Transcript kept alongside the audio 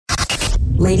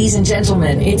Ladies and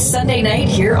gentlemen, it's Sunday night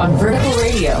here on Vertical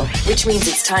Radio, which means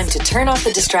it's time to turn off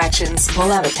the distractions,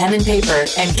 pull out a pen and paper,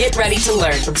 and get ready to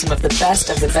learn from some of the best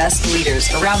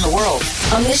leaders around the world.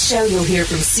 On this show, you'll hear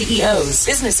from CEOs,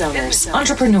 business owners,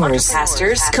 entrepreneurs,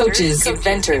 pastors, coaches,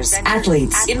 inventors,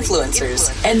 athletes,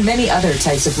 influencers, and many other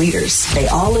types of leaders. They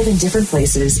all live in different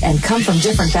places and come from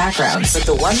different backgrounds, but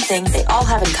the one thing they all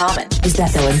have in common is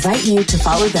that they'll invite you to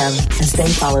follow them as they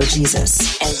follow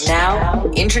Jesus. And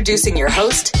now, introducing your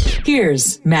host,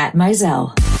 here's Matt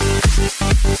Mizell.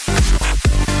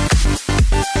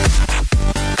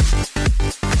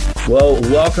 Well,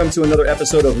 welcome to another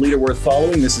episode of Leader Worth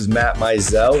Following. This is Matt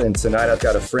Mizell, and tonight I've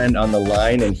got a friend on the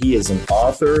line, and he is an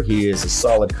author. He is a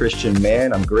solid Christian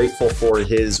man. I'm grateful for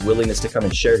his willingness to come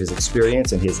and share his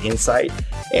experience and his insight.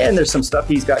 And there's some stuff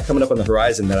he's got coming up on the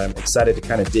horizon that I'm excited to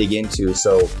kind of dig into.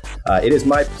 So it is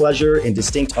my pleasure and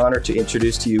distinct honor to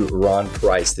introduce to you Ron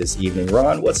Price this evening.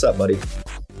 Ron, what's up, buddy?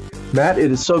 Matt, it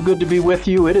is so good to be with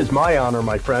you. It is my honor,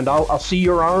 my friend. I'll see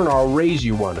your honor and I'll raise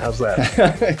you one. How's that?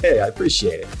 Hey, I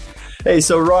appreciate it. Hey,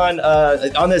 so Ron,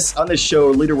 on this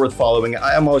show, Leader Worth Following,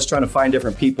 I'm always trying to find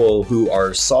different people who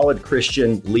are solid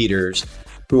Christian leaders,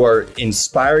 who are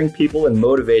inspiring people and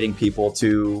motivating people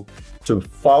to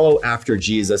follow after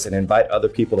Jesus and invite other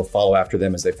people to follow after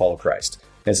them as they follow Christ.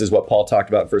 This is what Paul talked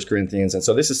about in 1 Corinthians. And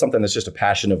so this is something that's just a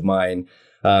passion of mine.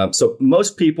 So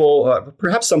most people,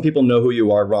 perhaps some people know who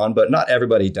you are, Ron, but not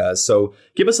everybody does. So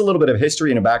give us a little bit of history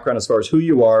and a background as far as who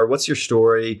you are, what's your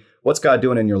story, what's God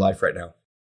doing in your life right now?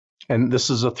 And this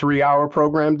is a 3-hour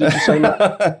program, did you say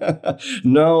that?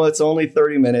 No, it's only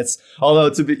 30 minutes. Although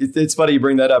it's funny you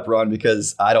bring that up, Ron,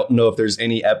 because I don't know if there's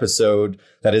any episode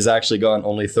that has actually gone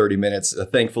only 30 minutes.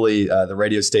 Thankfully, the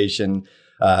radio station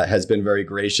has been very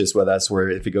gracious with us, where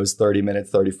if it goes 30 minutes,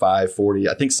 35, 40,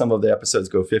 I think some of the episodes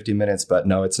go 50 minutes, but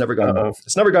no, it's never gone.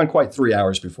 It's never gone quite 3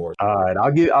 hours before. All right,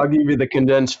 I'll give you the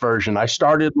condensed version. I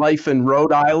started life in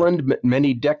Rhode Island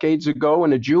many decades ago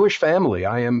in a Jewish family.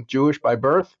 I am Jewish by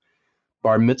birth.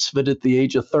 Bar mitzvahed at the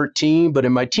age of 13, but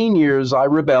in my teen years, I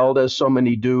rebelled, as so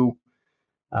many do,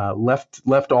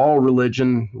 left all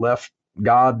religion, left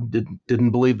God,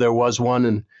 didn't believe there was one,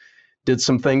 and did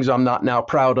some things I'm not now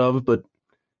proud of, but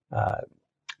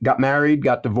got married,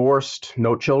 got divorced,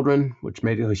 no children, which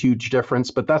made a huge difference.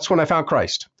 But that's when I found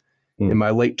Christ in my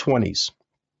late 20s.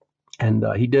 And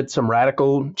he did some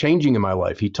radical changing in my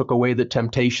life. He took away the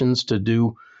temptations to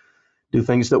do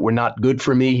things that were not good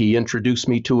for me. He introduced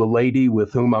me to a lady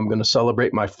with whom I'm going to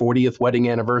celebrate my 40th wedding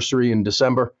anniversary in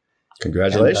December.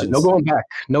 Congratulations. And, no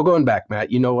going back,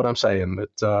 Matt. You know what I'm saying.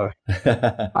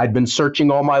 That I'd been searching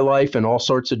all my life in all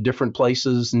sorts of different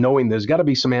places, knowing there's got to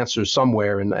be some answers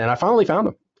somewhere. And I finally found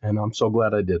them. And I'm so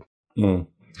glad I did.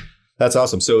 That's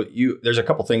awesome. So there's a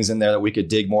couple things in there that we could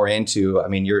dig more into. I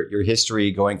mean, your history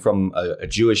going from a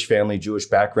Jewish family, Jewish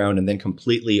background, and then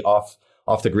completely off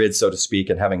the grid, so to speak,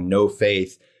 and having no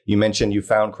faith. You mentioned you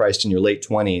found Christ in your late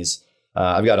 20s.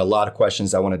 I've got a lot of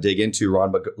questions I want to dig into,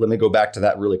 Ron, but let me go back to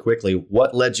that really quickly.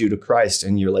 What led you to Christ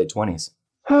in your late 20s?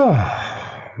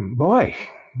 Oh, boy,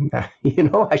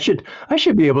 I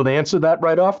should be able to answer that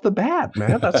right off the bat,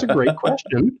 man. That's a great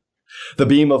question. The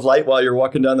beam of light while you're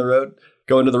walking down the road,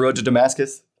 going to the road to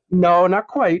Damascus? No, not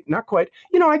quite.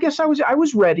 I guess I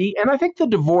was ready, and I think the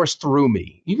divorce threw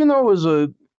me, even though it was a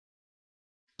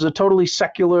totally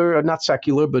not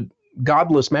secular, but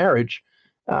godless marriage.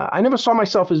 I never saw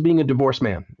myself as being a divorced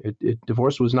man.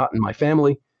 Divorce was not in my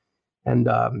family. And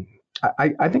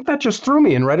I think that just threw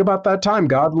me. And right about that time,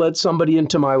 God led somebody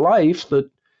into my life that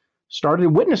started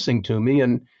witnessing to me.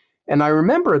 And I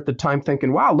remember at the time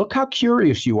thinking, wow, look how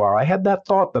curious you are. I had that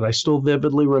thought that I still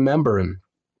vividly remember. And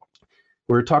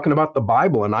we were talking about the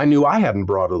Bible, and I knew I hadn't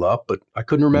brought it up, but I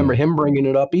couldn't remember him bringing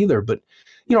it up either. But,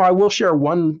 I will share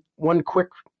one quick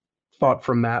thought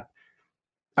from that.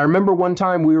 I remember one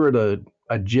time we were at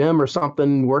a gym or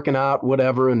something, working out,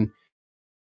 whatever, and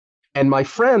my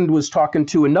friend was talking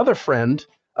to another friend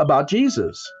about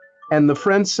Jesus. And the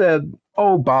friend said,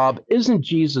 "Oh, Bob, isn't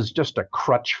Jesus just a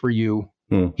crutch for you?"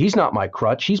 He's not my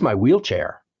crutch, he's my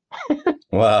wheelchair.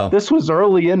 Wow. This was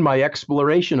early in my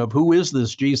exploration of who is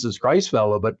this Jesus Christ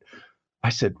fellow, but I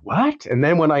said, what? And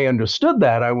then when I understood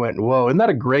that, I went, whoa, isn't that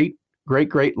a great, great,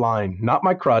 great line? Not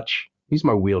my crutch. He's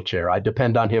my wheelchair. I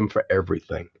depend on him for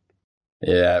everything.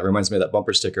 Yeah, it reminds me of that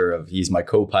bumper sticker of "he's my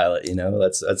co-pilot."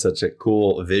 That's such a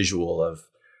cool visual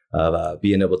of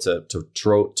being able to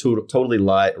totally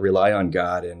rely on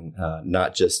God and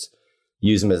not just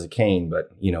use him as a cane,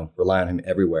 but, rely on him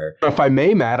everywhere. If I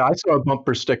may, Matt, I saw a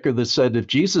bumper sticker that said, if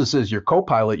Jesus is your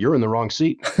co-pilot, you're in the wrong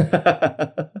seat.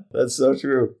 That's so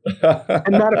true.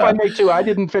 And Matt, if I may too, I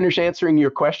didn't finish answering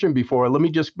your question before. Let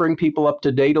me just bring people up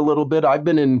to date a little bit. I've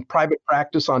been in private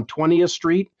practice on 20th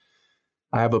Street.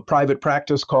 I have a private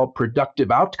practice called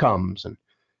Productive Outcomes. And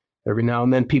every now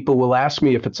and then people will ask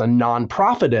me if it's a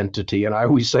nonprofit entity. And I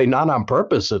always say, not on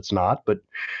purpose, it's not, but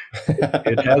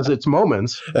it has its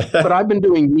moments. But I've been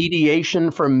doing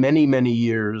mediation for many, many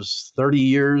years, 30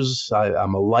 years.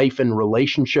 I'm a life and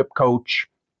relationship coach.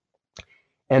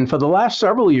 And for the last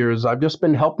several years, I've just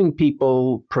been helping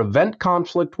people prevent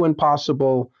conflict when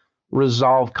possible,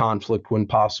 resolve conflict when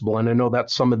possible. And I know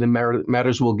that's some of the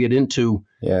matters we'll get into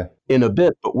in a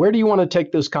bit. But where do you want to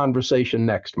take this conversation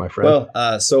next, my friend?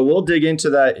 Well, so we'll dig into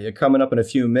that coming up in a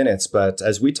few minutes. But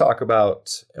as we talk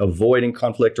about avoiding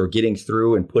conflict or getting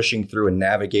through and pushing through and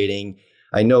navigating,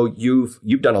 I know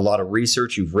you've done a lot of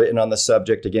research. You've written on the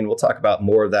subject. Again, we'll talk about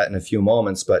more of that in a few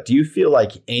moments. But do you feel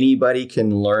like anybody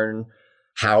can learn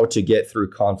how to get through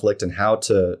conflict and how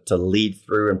to lead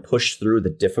through and push through the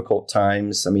difficult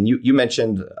times? I mean, you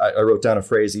mentioned, I wrote down a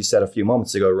phrase you said a few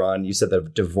moments ago, Ron. You said the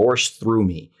divorce threw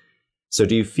me. So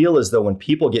do you feel as though when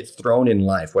people get thrown in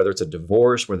life, whether it's a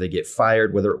divorce, where they get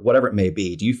fired, whatever it may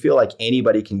be, do you feel like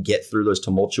anybody can get through those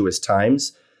tumultuous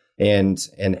times? And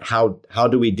how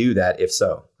do we do that, if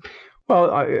so? Well,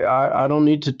 I don't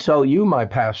need to tell you, my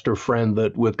pastor friend,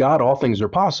 that with God, all things are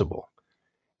possible.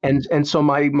 And so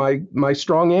my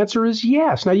strong answer is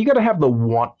yes. Now you got to have the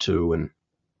want to,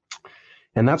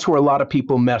 and that's where a lot of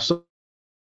people mess up.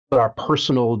 Our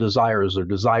personal desires or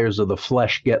desires of the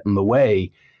flesh get in the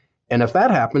way. And if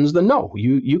that happens, then no,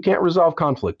 you can't resolve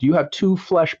conflict. You have two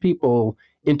flesh people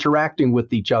interacting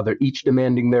with each other, each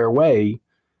demanding their way.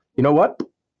 You know what?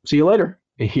 See you later.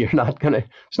 It's not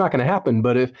gonna happen.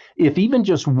 But if even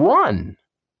just one,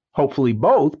 hopefully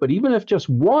both, but even if just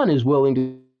one is willing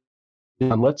to,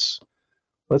 let's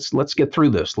get through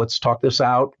this. Let's talk this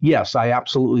out. Yes, I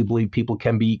absolutely believe people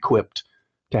can be equipped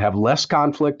to have less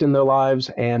conflict in their lives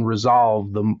and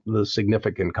resolve the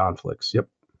significant conflicts. Yep.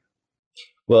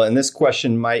 Well, and this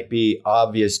question might be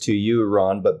obvious to you,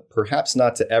 Ron, but perhaps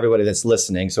not to everybody that's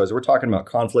listening. So as we're talking about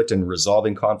conflict and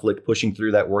resolving conflict, pushing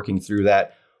through that, working through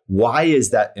that, why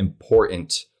is that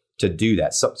important to do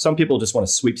that? So, some people just want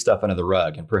to sweep stuff under the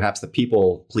rug, and perhaps the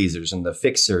people pleasers and the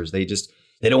fixers, they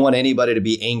don't want anybody to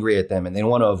be angry at them, and they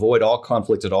want to avoid all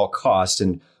conflict at all costs.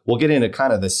 And we'll get into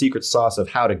kind of the secret sauce of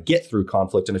how to get through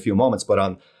conflict in a few moments. But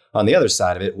on the other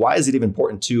side of it, why is it even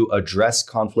important to address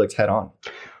conflict head on?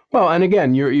 Well, and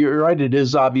again, you're right. It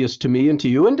is obvious to me and to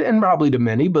you, and probably to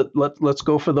many. But let's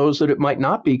go for those that it might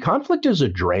not be. Conflict is a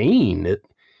drain.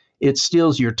 It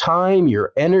steals your time,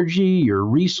 your energy, your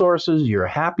resources, your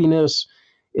happiness.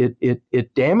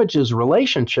 It damages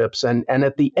relationships. And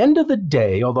at the end of the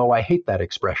day, although I hate that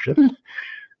expression,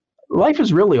 life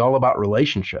is really all about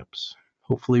relationships.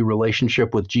 Hopefully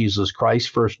relationship with Jesus Christ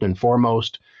first and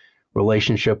foremost,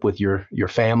 relationship with your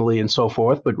family and so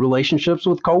forth, but relationships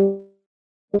with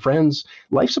friends.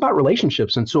 Life's about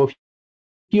relationships. And so if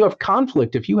you have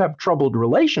conflict, if you have troubled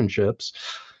relationships,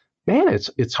 man,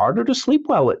 it's harder to sleep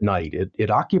well at night. It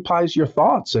occupies your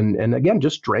thoughts and again,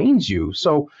 just drains you.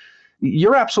 So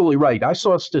you're absolutely right. I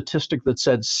saw a statistic that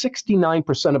said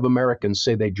 69% of Americans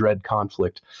say they dread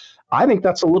conflict. I think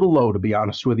that's a little low, to be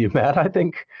honest with you, Matt. I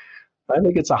think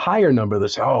it's a higher number that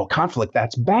say, oh, conflict,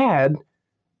 that's bad.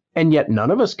 And yet none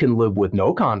of us can live with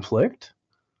no conflict.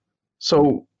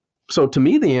 So to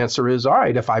me, the answer is, all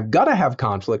right, if I've got to have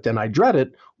conflict and I dread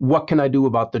it, what can I do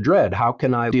about the dread? How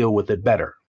can I deal with it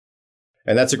better?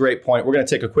 And that's a great point. We're going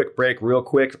to take a quick break real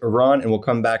quick, Ron, and we'll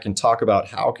come back and talk about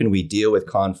how can we deal with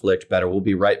conflict better. We'll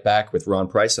be right back with Ron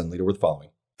Price on Leader Worth Following.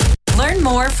 Learn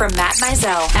more from Matt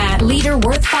Mizell at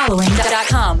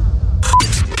leaderworthfollowing.com.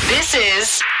 This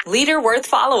is Leader Worth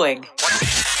Following.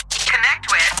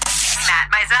 Connect with Matt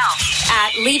Mizell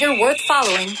at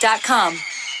leaderworthfollowing.com.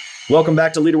 Welcome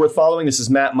back to Leader Worth Following. This is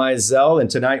Matt Mizell, and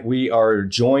tonight we are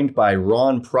joined by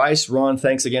Ron Price. Ron,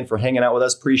 thanks again for hanging out with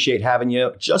us. Appreciate having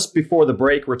you. Just before the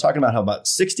break, we're talking about how about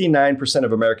 69%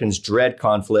 of Americans dread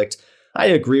conflict. I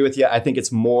agree with you. I think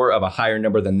it's more of a higher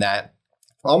number than that.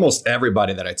 Almost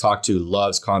everybody that I talk to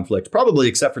loves conflict, probably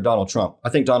except for Donald Trump. I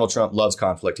think Donald Trump loves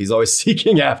conflict. He's always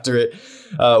seeking after it.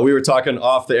 We were talking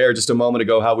off the air just a moment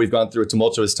ago how we've gone through a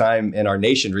tumultuous time in our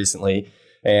nation recently.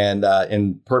 And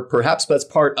perhaps that's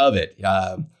part of it.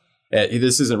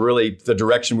 This isn't really the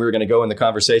direction we were going to go in the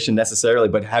conversation necessarily,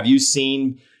 but have you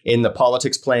seen in the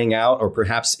politics playing out, or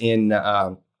perhaps in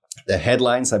the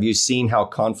headlines? Have you seen how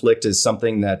conflict is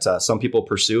something that some people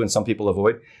pursue and some people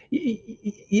avoid?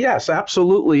 Yes,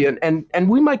 absolutely. And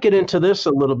we might get into this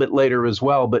a little bit later as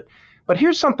well. But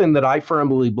here's something that I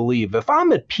firmly believe. If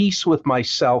I'm at peace with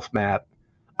myself, Matt,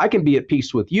 I can be at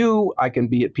peace with you. I can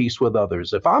be at peace with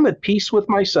others. If I'm at peace with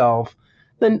myself,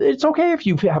 then it's okay if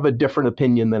you have a different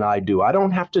opinion than I do. I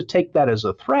don't have to take that as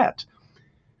a threat.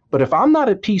 But if I'm not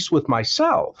at peace with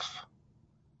myself,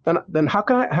 then how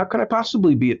can I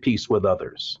possibly be at peace with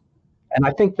others? And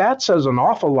I think that says an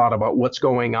awful lot about what's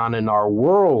going on in our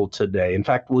world today. In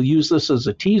fact, we'll use this as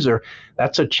a teaser.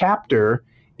 That's a chapter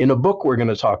in a book we're going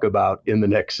to talk about in the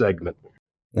next segment.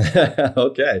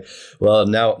 Okay. Well,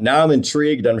 now I'm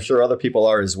intrigued. I'm sure other people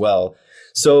are as well.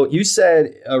 So you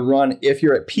said, Ron, if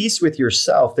you're at peace with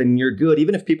yourself, then you're good.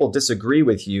 Even if people disagree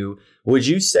with you, would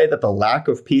you say that the lack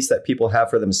of peace that people have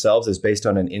for themselves is based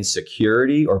on an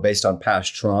insecurity or based on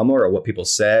past trauma or what people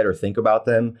said or think about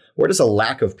them? Where does a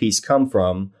lack of peace come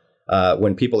from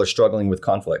when people are struggling with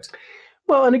conflict?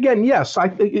 Well, and again, yes,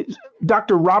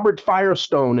 Dr. Robert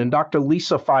Firestone and Dr.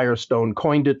 Lisa Firestone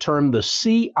coined a term, the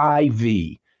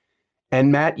CIV.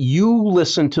 And Matt, you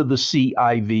listen to the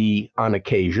CIV on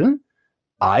occasion.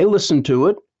 I listen to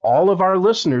it. All of our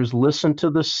listeners listen to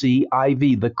the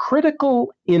CIV, the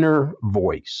critical inner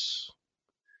voice.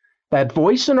 That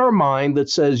voice in our mind that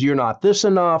says you're not this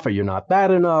enough, or you're not that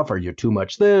enough, or you're too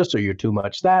much this, or you're too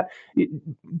much that.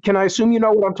 Can I assume you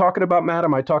know what I'm talking about, Matt?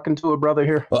 Am I talking to a brother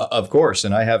here? Well, of course.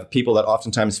 And I have people that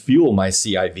oftentimes fuel my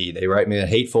CIV. They write me a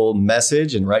hateful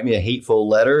message and write me a hateful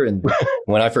letter. And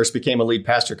when I first became a lead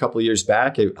pastor a couple of years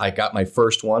back, I got my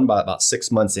first one by about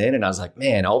 6 months in. And I was like,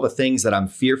 man, all the things that I'm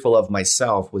fearful of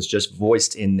myself was just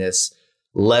voiced in this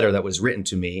letter that was written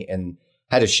to me. And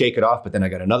had to shake it off, but then I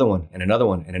got another one and another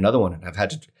one and another one. And I've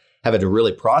had to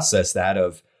really process that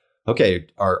of, okay,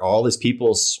 are all these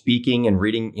people speaking and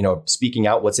reading, speaking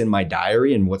out what's in my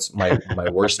diary and what's my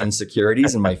worst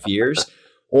insecurities and my fears?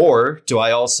 Or do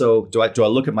I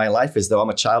look at my life as though I'm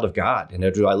a child of God?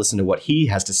 And do I listen to what he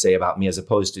has to say about me as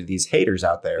opposed to these haters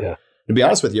out there? Yeah. To be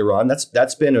honest with you, Ron,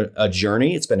 that's been a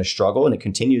journey. It's been a struggle, and it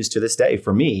continues to this day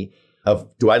for me of,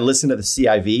 do I listen to the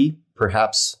CIV,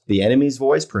 perhaps the enemy's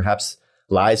voice, perhaps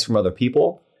lies from other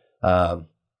people?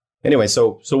 Anyway,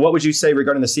 so what would you say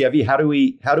regarding the CIV?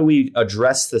 How do we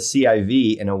address the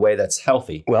CIV in a way that's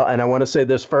healthy? Well, and I want to say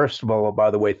this first of all,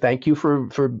 by the way, thank you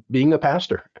for being a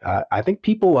pastor. I think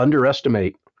people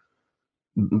underestimate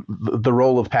the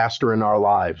role of pastor in our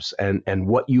lives and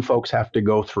what you folks have to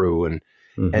go through. And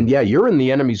and yeah, you're in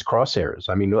the enemy's crosshairs.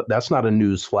 I mean, that's not a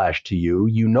news flash to you.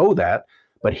 You know that,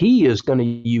 but he is going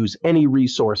to use any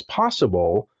resource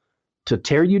possible to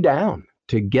tear you down,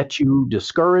 to get you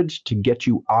discouraged, to get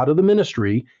you out of the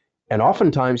ministry. And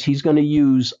oftentimes he's going to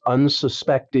use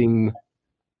unsuspecting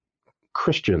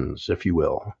Christians, if you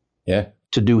will,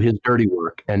 to do his dirty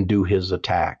work and do his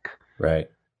attack. Right.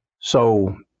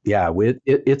 So, yeah,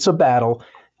 it's a battle.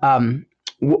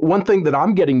 One thing that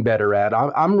I'm getting better at,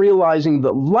 I'm realizing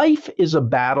that life is a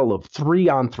battle of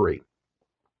 3-on-3.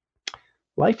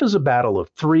 Life is a battle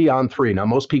of 3-on-3. Now,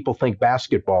 most people think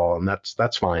basketball, and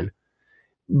that's fine.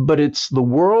 But it's the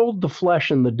world, the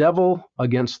flesh, and the devil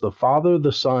against the Father,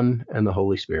 the Son, and the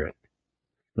Holy Spirit.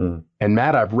 And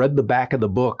Matt, I've read the back of the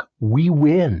book. We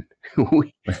win.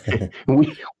 we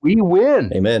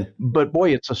win. Amen. But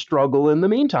boy, it's a struggle in the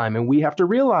meantime, and we have to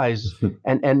realize.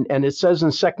 and it says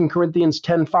in 2 Corinthians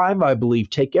 10:5, I believe,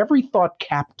 take every thought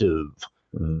captive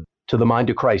to the mind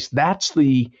of Christ. That's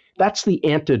the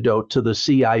antidote to the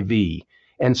CIV.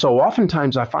 And so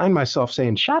oftentimes I find myself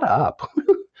saying, "Shut up."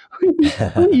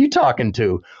 Who are you talking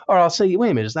to? Or I'll say, wait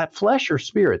a minute, is that flesh or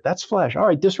spirit? That's flesh. All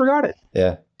right, disregard it.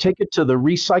 Yeah. Take it to the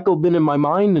recycle bin in my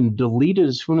mind and delete it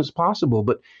as soon as possible.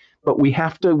 But we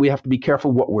have to be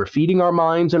careful what we're feeding our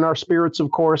minds and our spirits,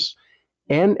 of course,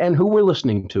 and who we're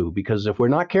listening to. Because if we're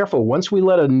not careful, once we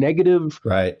let a negative,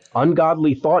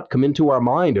 ungodly thought come into our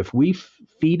mind, if we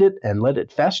feed it and let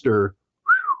it fester,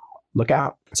 look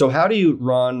out. So how do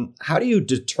you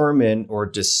determine or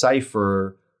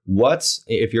decipher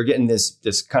if you're getting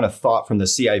this kind of thought from the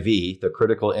CIV, the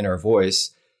critical inner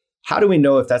voice, how do we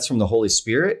know if that's from the Holy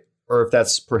Spirit or if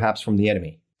that's perhaps from the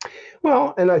enemy?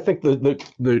 Well, and I think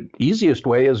the easiest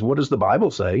way is, what does the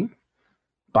Bible say?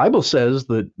 Bible says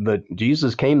that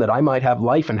Jesus came that I might have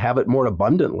life and have it more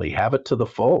abundantly, have it to the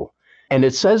full. And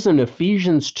it says in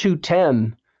Ephesians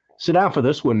 2:10, sit down for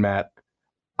this one, Matt,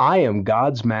 I am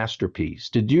God's masterpiece.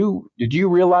 Did you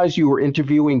realize you were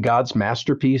interviewing God's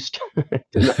masterpiece tonight?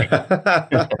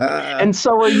 And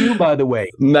so are you, by the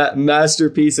way.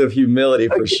 Masterpiece of humility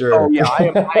for sure. Oh yeah,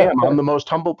 I am. I'm the most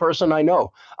humble person I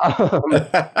know.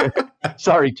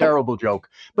 Sorry, terrible joke.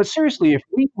 But seriously, if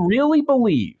we really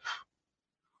believe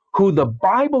who the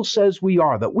Bible says we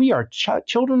are, that we are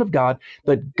children of God,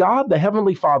 that God, the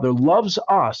Heavenly Father, loves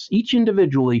us, each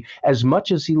individually, as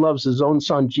much as he loves his own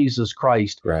son, Jesus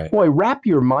Christ. Right. Boy, wrap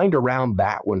your mind around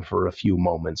that one for a few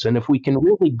moments. And if we can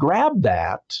really grab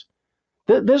that,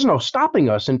 there's no stopping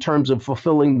us in terms of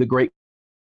fulfilling the great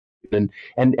and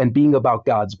being about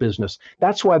God's business.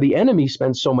 That's why the enemy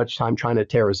spends so much time trying to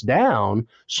tear us down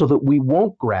so that we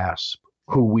won't grasp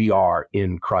who we are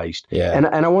in Christ. Yeah. And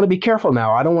I want to be careful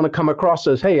now. I don't want to come across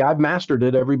as, hey, I've mastered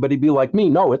it, everybody be like me.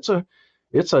 No, it's a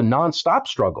nonstop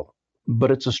struggle, but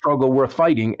it's a struggle worth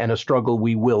fighting and a struggle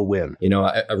we will win. You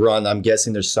know, Ron, I'm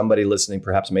guessing there's somebody listening,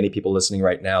 perhaps many people listening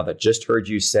right now, that just heard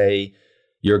you say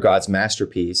you're God's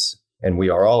masterpiece and we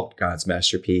are all God's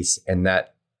masterpiece, and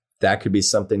that could be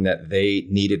something that they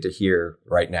needed to hear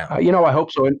right now. I hope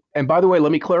so. And by the way,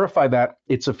 let me clarify that.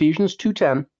 It's Ephesians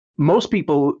 2:10. Most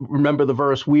people remember the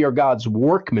verse, we are God's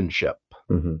workmanship,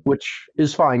 which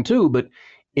is fine too. But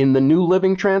in the New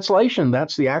Living Translation,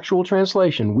 that's the actual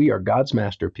translation. We are God's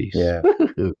masterpiece. Yeah.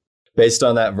 Based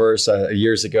on that verse,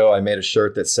 years ago, I made a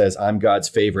shirt that says, I'm God's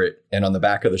favorite. And on the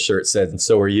back of the shirt said, and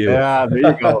so are you. Yeah, there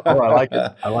you go. Oh, I like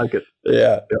it. I like it.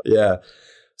 Yeah.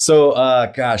 So,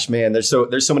 gosh, man, there's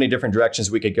so many different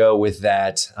directions we could go with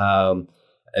that.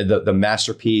 The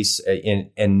masterpiece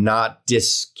and not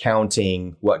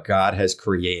discounting what God has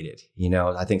created. You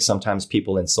know, I think sometimes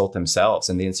people insult themselves,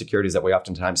 and the insecurities that we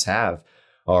oftentimes have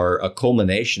are a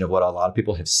culmination of what a lot of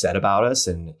people have said about us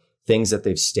and things that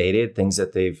they've stated, things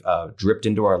that they've dripped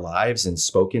into our lives and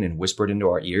spoken and whispered into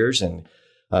our ears. And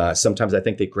sometimes I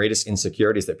think the greatest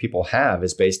insecurities that people have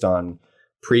is based on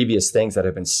previous things that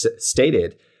have been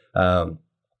stated.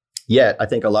 Yet I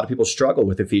think a lot of people struggle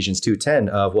with Ephesians 2:10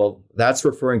 of, well, that's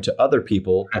referring to other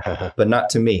people, but not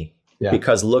to me. Yeah.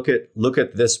 Because look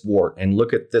at this wart and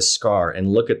look at this scar and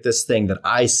look at this thing that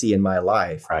I see in my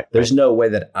life. Right. There's no way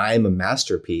that I'm a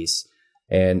masterpiece.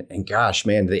 And gosh,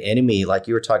 man, the enemy, like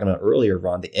you were talking about earlier,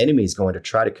 Ron, the enemy is going to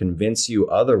try to convince you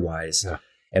otherwise. Yeah.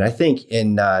 And I think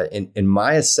in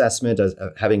my assessment of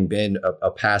having been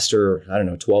a pastor,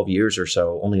 12 years or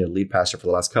so, only a lead pastor for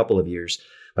the last couple of years.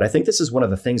 But I think this is one of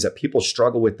the things that people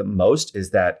struggle with the most, is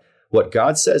that what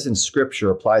God says in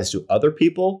Scripture applies to other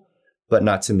people, but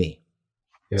not to me.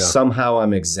 Yeah. Somehow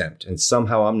I'm exempt, and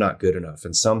somehow I'm not good enough,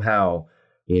 and somehow,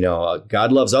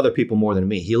 God loves other people more than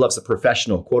me. He loves the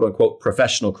professional, quote unquote,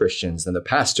 professional Christians and the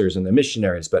pastors and the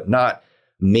missionaries, but not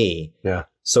me. Yeah.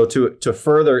 So to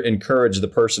further encourage the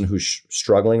person who's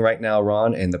struggling right now,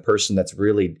 Ron, and the person that's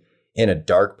really in a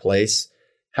dark place,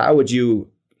 how would you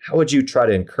try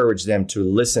to encourage them to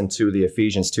listen to the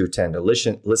Ephesians 2:10, to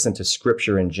listen to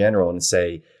Scripture in general and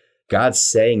say, God's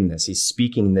saying this, he's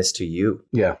speaking this to you?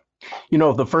 Yeah.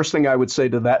 The first thing I would say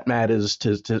to that, Matt, is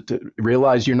to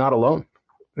realize you're not alone.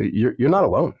 You're not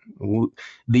alone.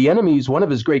 The enemy's, one of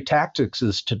his great tactics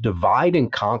is to divide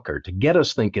and conquer, to get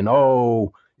us thinking,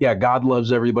 oh, yeah, God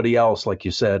loves everybody else, like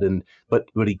you said, but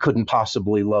he couldn't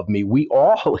possibly love me. We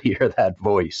all hear that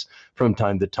voice from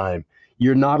time to time.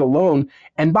 You're not alone.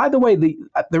 And by the way,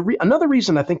 another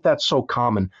reason I think that's so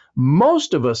common,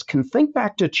 most of us can think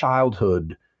back to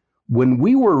childhood when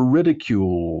we were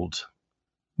ridiculed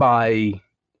by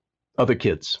other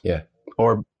kids, yeah,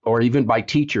 or even by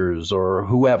teachers or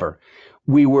whoever.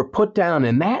 We were put down,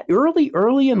 and that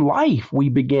early in life, we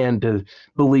began to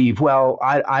believe, well,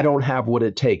 I don't have what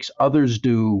it takes. Others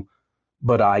do,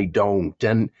 but I don't.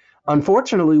 And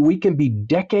unfortunately, we can be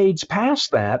decades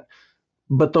past that.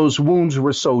 But those wounds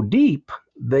were so deep,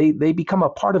 they become a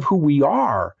part of who we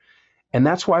are. And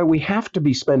that's why we have to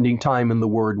be spending time in the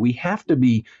Word. We have to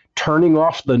be turning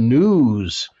off the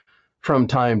news from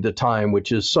time to time,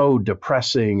 which is so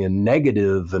depressing and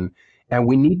negative. And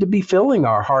we need to be filling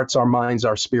our hearts, our minds,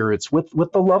 our spirits with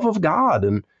the love of God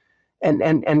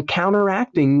and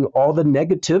counteracting all the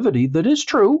negativity that is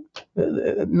true.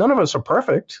 None of us are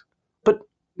perfect, but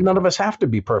none of us have to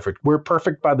be perfect. We're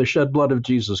perfect by the shed blood of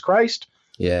Jesus Christ.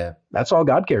 Yeah. That's all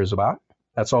God cares about.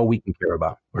 That's all we can care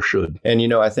about, or should.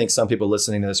 And, I think some people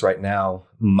listening to this right now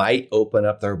might open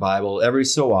up their Bible every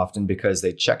so often because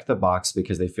they check the box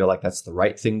because they feel like that's the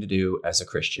right thing to do as a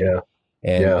Christian.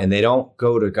 Yeah. And they don't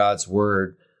go to God's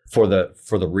word for the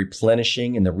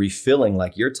replenishing and the refilling,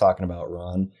 like you're talking about,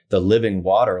 Ron, the living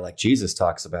water, like Jesus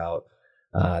talks about.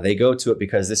 They go to it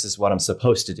because this is what I'm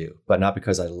supposed to do, but not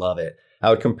because I love it. I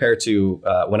would compare to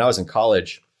when I was in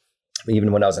college,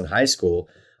 even when I was in high school.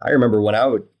 I remember when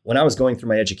I was going through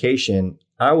my education,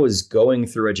 I was going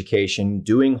through education,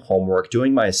 doing homework,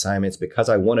 doing my assignments because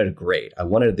I wanted a grade. I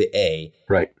wanted the A.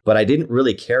 Right. But I didn't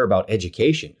really care about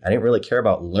education. I didn't really care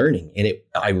about learning. And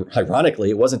ironically,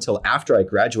 it wasn't until after I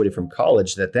graduated from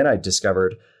college that then I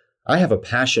discovered I have a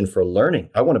passion for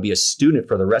learning. I want to be a student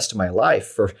for the rest of my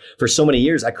life. For so many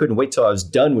years, I couldn't wait till I was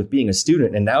done with being a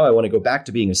student. And now I want to go back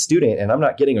to being a student, and I'm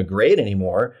not getting a grade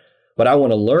anymore, but I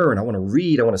want to learn. I want to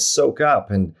read. I want to soak up.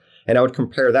 And I would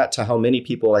compare that to how many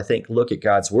people, I think, look at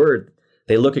God's word.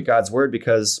 They look at God's word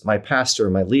because my pastor,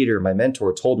 my leader, my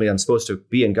mentor told me I'm supposed to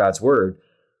be in God's word,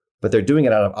 but they're doing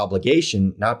it out of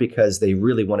obligation, not because they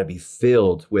really want to be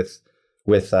filled with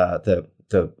the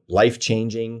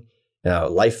life-changing,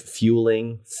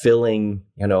 life-fueling, filling,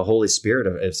 Holy Spirit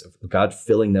of God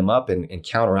filling them up and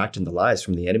counteracting the lies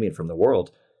from the enemy and from the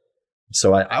world.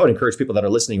 So I would encourage people that are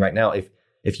listening right now,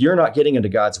 if you're not getting into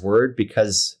God's word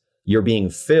because you're being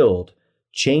filled,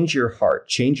 change your heart,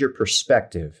 change your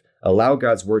perspective, allow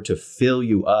God's word to fill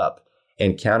you up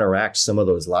and counteract some of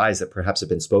those lies that perhaps have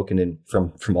been spoken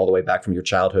from all the way back from your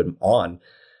childhood on,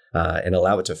 and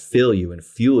allow it to fill you and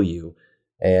fuel you.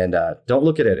 And don't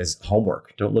look at it as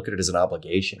homework. Don't look at it as an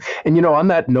obligation. And, on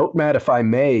that note, Matt, if I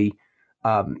may,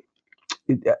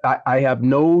 I have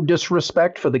no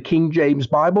disrespect for the King James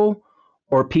Bible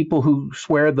or people who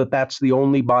swear that that's the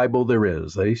only Bible there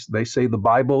is. They say the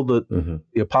Bible that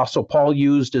the Apostle Paul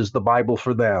used is the Bible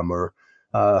for them. Or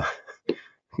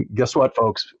guess what,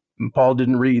 folks? Paul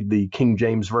didn't read the King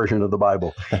James version of the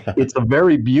Bible. It's a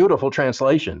very beautiful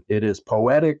translation. It is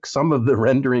poetic. Some of the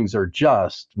renderings are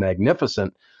just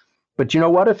magnificent. But you know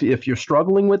what? If you're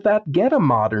struggling with that, get a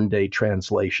modern day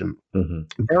translation.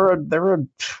 There are, I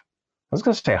was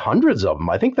going to say hundreds of them.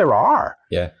 I think there are.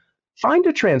 Yeah. Find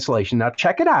a translation. Now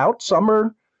check it out. Some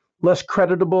are less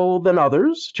creditable than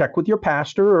others. Check with your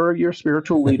pastor or your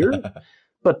spiritual leader.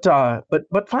 But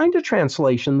find a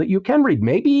translation that you can read,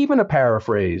 maybe even a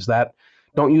paraphrase. That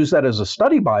don't use that as a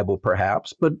study Bible,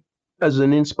 perhaps, but as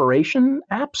an inspiration,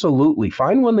 absolutely.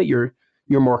 Find one that you're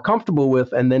more comfortable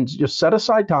with, and then just set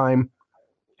aside time.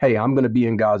 Hey, I'm going to be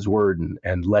in God's word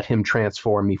and let him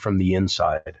transform me from the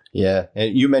inside. Yeah.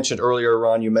 And you mentioned earlier,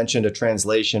 Ron, you mentioned a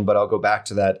translation, but I'll go back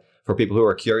to that for people who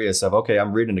are curious of, okay,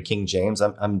 I'm reading the King James.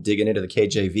 I'm digging into the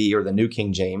KJV or the New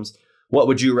King James. What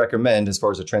would you recommend as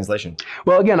far as a translation?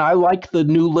 Well, again, I like the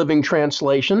New Living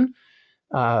Translation.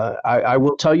 I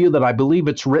will tell you that I believe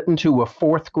it's written to a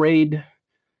fourth grade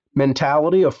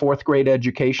mentality, a fourth grade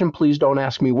education. Please don't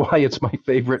ask me why it's my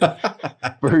favorite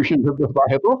version of the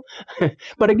Bible.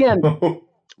 But again,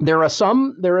 there are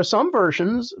some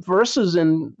verses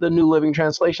in the New Living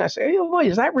Translation. I say, oh boy,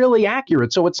 is that really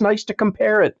accurate? So it's nice to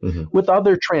compare it with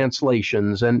other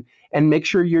translations and make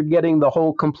sure you're getting the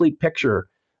whole complete picture.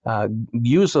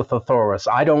 Use a thesaurus.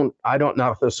 I don't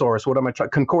know thesaurus. What am I trying?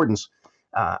 Concordance.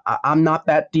 I'm not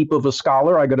that deep of a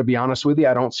scholar. I got to be honest with you.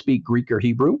 I don't speak Greek or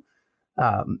Hebrew.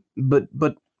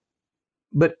 But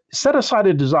set aside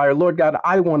a desire. Lord God,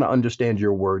 I want to understand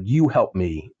your word. You help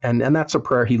me. And that's a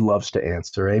prayer he loves to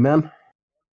answer. Amen.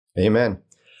 Amen.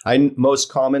 I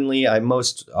most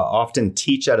often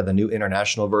teach out of the New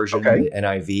International Version, the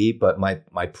NIV, but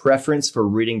my preference for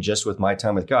reading just with my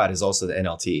time with God is also the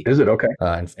NLT. Is it? Okay.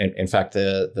 In fact,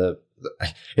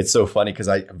 it's so funny because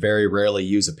I very rarely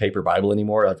use a paper Bible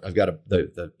anymore. I've got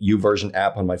the YouVersion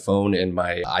app on my phone and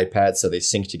my iPad, so they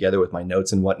sync together with my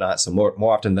notes and whatnot. So more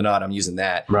often than not, I'm using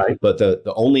that. Right. But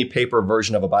the only paper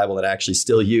version of a Bible that I actually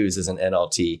still use is an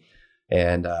NLT.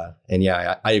 And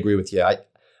yeah, I agree with you.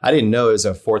 I didn't know it was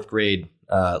a fourth grade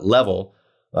level.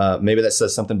 Maybe that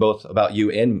says something both about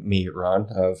you and me, Ron.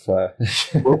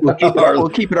 We'll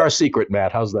keep it our secret,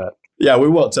 Matt. How's that? Yeah, we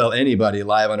won't tell anybody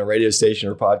live on a radio station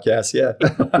or podcast. Yeah.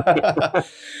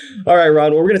 All right,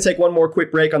 Ron. Well, we're going to take one more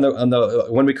quick break on the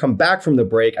when we come back from the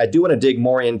break. I do want to dig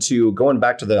more into going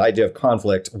back to the idea of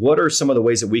conflict. What are some of the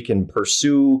ways that we can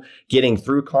pursue getting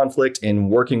through conflict and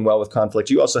working well with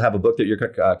conflict? You also have a book that you're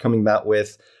coming out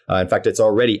with. In fact, it's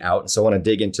already out. So I want to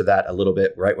dig into that a little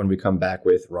bit right when we come back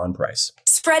with Ron Price.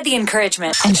 Spread the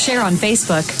encouragement and share on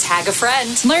Facebook. Tag a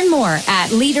friend. Learn more at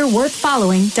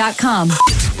leaderworthfollowing.com.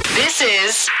 This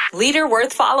is Leader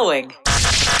Worth Following.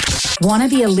 Want to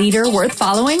be a leader worth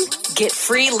following? Get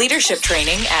free leadership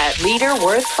training at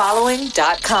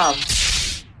leaderworthfollowing.com.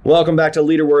 Welcome back to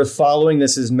Leader Worth Following.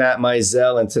 This is Matt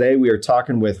Mizell, and today we are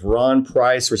talking with Ron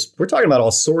Price. We're talking about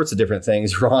all sorts of different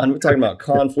things, Ron. We're talking about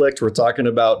conflict. We're talking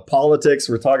about politics.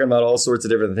 We're talking about all sorts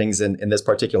of different things in this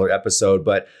particular episode.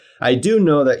 But I do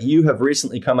know that you have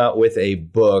recently come out with a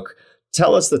book.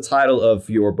 Tell us the title of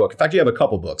your book. In fact, you have a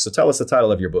couple books, so tell us the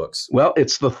title of your books. Well,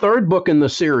 it's the third book in the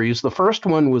series. The first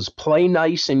one was Play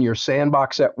Nice in Your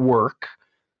Sandbox at Work.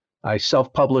 I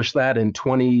self-published that in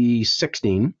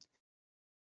 2016.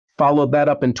 Followed that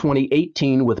up in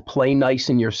 2018 with Play Nice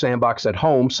in Your Sandbox at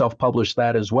Home, self-published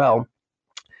that as well.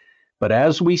 But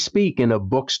as we speak, in a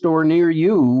bookstore near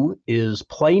you is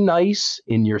Play Nice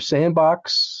in Your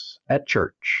Sandbox at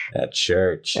Church. At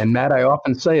church. And Matt, I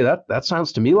often say that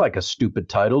sounds to me like a stupid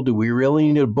title. Do we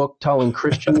really need a book telling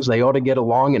Christians they ought to get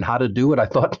along and how to do it? I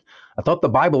thought the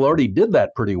Bible already did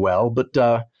that pretty well, but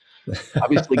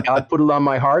obviously God put it on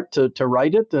my heart to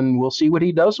write it, and we'll see what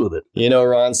he does with it. You know,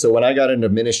 Ron, so when I got into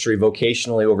ministry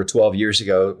vocationally over 12 years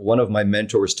ago, one of my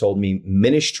mentors told me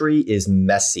ministry is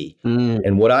messy.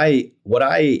 And what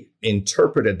I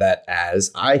interpreted that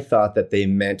as, I thought that they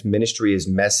meant ministry is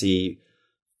messy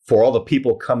for all the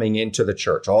people coming into the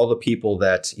church, all the people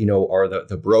that, you know, are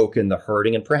the broken, the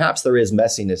hurting, and perhaps there is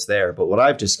messiness there. But what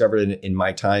I've discovered in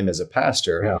my time as a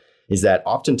pastor is that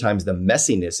oftentimes the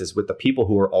messiness is with the people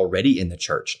who are already in the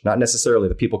church, not necessarily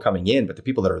the people coming in, but the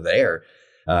people that are there.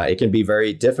 It can be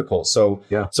very difficult. So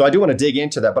I do want to dig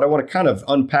into that, but I want to kind of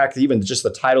unpack even just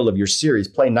the title of your series,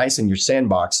 Play Nice in Your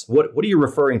Sandbox. What are you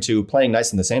referring to, playing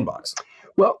nice in the sandbox?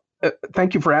 Well,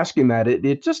 thank you for asking that.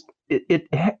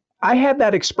 I had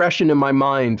that expression in my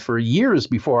mind for years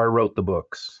before I wrote the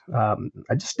books.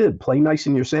 I just did play nice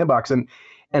in your sandbox. And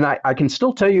I can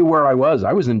still tell you where I was.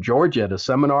 I was in Georgia at a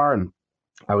seminar, and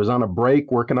I was on a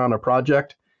break working on a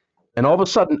project. And all of a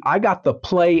sudden, I got the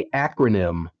PLAY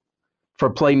acronym for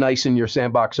Play Nice in Your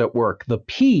Sandbox at Work. The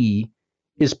P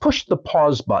is push the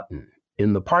pause button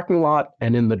in the parking lot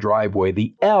and in the driveway.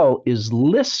 The L is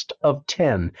list of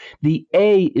 10. The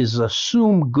A is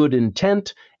assume good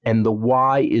intent. And the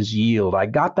Y is yield. I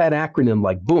got that acronym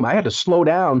like boom. I had to slow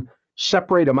down,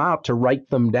 separate them out to write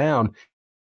them down.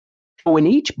 So in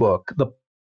each book, the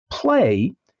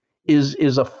play is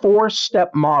a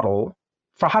 4-step model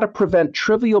for how to prevent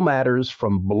trivial matters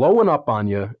from blowing up on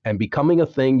you and becoming a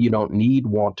thing you don't need,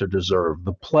 want, or deserve.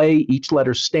 The play, each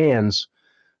letter stands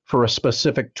for a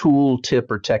specific tool,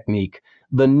 tip, or technique.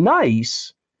 The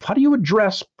nice, how do you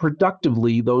address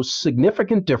productively those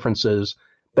significant differences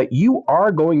that you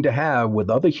are going to have with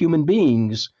other human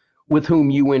beings with whom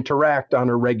you interact on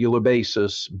a regular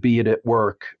basis, be it at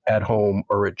work, at home,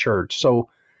 or at church. So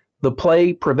the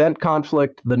play, prevent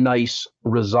conflict; the nice,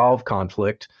 resolve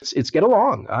conflict. It's get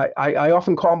along. I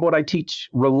often call what I teach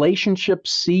relationship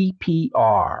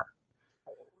CPR.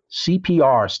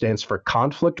 CPR stands for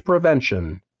conflict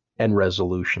prevention and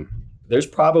resolution. There's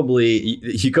probably,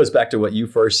 it goes back to what you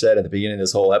first said at the beginning of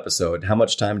this whole episode. How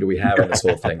much time do we have on this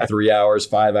whole thing? 3 hours,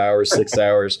 5 hours, 6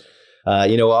 hours?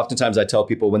 Oftentimes I tell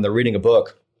people when they're reading a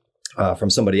book from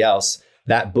somebody else,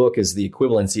 that book is the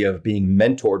equivalency of being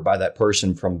mentored by that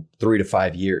person from 3 to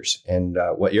 5 years. And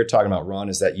what you're talking about, Ron,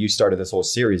 is that you started this whole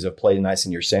series of Play Nice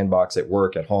in Your Sandbox at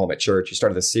work, at home, at church. You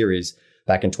started this series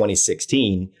back in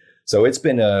 2016. So it's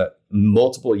been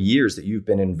multiple years that you've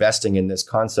been investing in this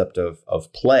concept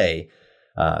of play.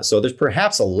 So there's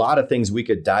perhaps a lot of things we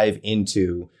could dive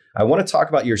into. I want to talk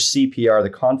about your CPR, the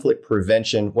conflict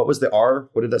prevention. What was the R?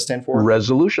 What did that stand for?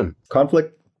 Resolution.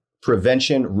 Conflict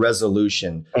prevention,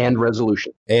 resolution. And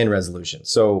resolution. And resolution.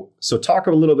 So talk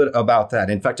a little bit about that.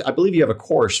 In fact, I believe you have a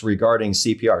course regarding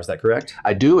CPR. Is that correct?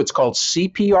 I do. It's called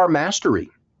CPR Mastery.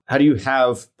 How do you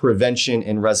have prevention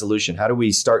and resolution? How do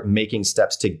we start making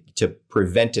steps to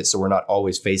prevent it so we're not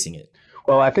always facing it?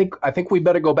 Well, I think we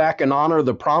better go back and honor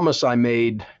the promise I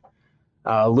made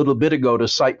a little bit ago to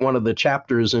cite one of the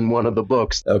chapters in one of the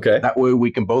books. Okay. That way we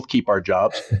can both keep our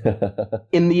jobs.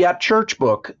 In the At Church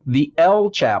book, the L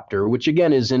chapter, which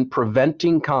again is in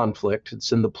preventing conflict,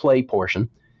 it's in the play portion.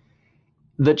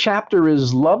 The chapter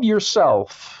is love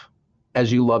yourself as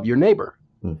you love your neighbor.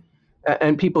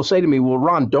 And people say to me, well,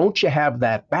 Ron, don't you have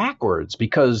that backwards?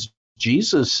 Because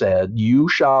Jesus said, you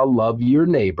shall love your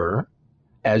neighbor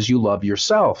as you love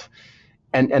yourself.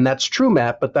 And that's true,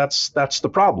 Matt, but that's the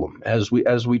problem. As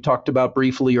we talked about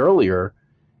briefly earlier,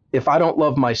 if I don't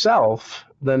love myself,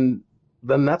 then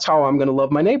that's how I'm going to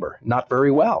love my neighbor, not very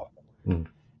well.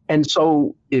 And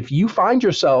so if you find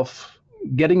yourself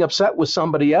getting upset with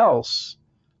somebody else,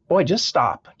 boy, just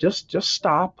stop. Just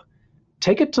stop.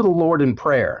 Take it to the Lord in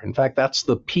prayer. In fact, that's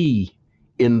the P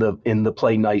in the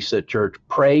Play Nice at Church.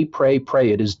 Pray, pray, pray.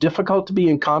 It is difficult to be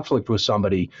in conflict with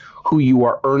somebody who you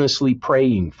are earnestly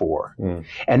praying for.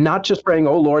 And not just praying,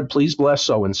 oh, Lord, please bless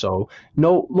so-and-so.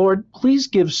 No, Lord, please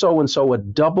give so-and-so a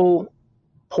double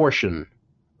portion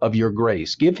of your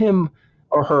grace. Give him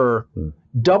or her,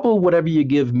 double whatever you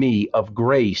give me of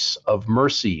grace, of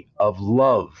mercy, of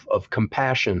love, of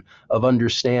compassion, of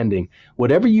understanding.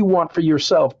 Whatever you want for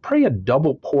yourself, pray a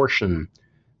double portion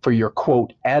for your,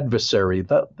 quote, adversary.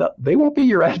 They won't be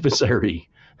your adversary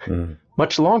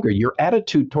much longer. Your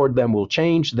attitude toward them will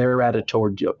change. Their attitude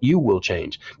toward you will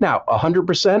change. Now,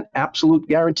 100% absolute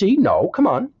guarantee? No, come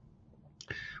on.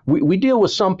 We deal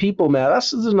with some people, man.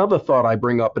 This is another thought I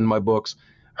bring up in my books.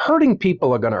 Hurting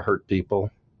people are going to hurt people.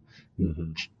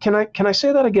 Mm-hmm. Can I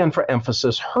say that again for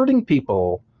emphasis? Hurting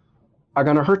people are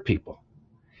going to hurt people.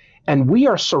 And we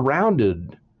are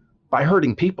surrounded by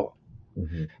hurting people.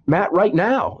 Mm-hmm. Matt, right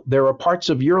now, there are parts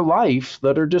of your life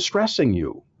that are distressing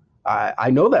you. I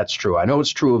know that's true. I know it's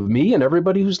true of me and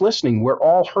everybody who's listening. We're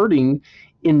all hurting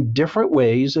in different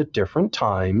ways at different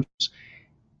times.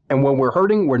 And when we're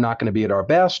hurting, we're not going to be at our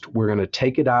best. We're going to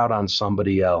take it out on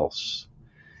somebody else.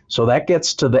 So that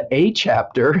gets to the A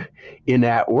chapter in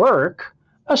At Work.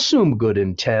 Assume good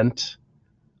intent.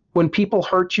 When people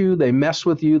hurt you, they mess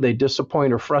with you, they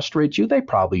disappoint or frustrate you, they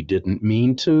probably didn't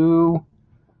mean to.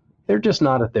 They're just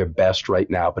not at their best right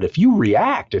now. But if you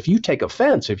react, if you take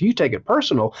offense, if you take it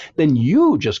personal, then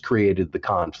you just created the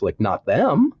conflict, not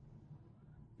them.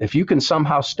 If you can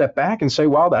somehow step back and say,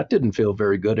 wow, that didn't feel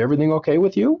very good. Everything okay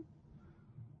with you?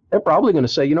 They're probably going to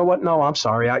say, you know what? No, I'm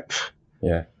sorry. I'm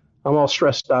all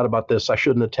stressed out about this. I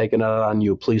shouldn't have taken it on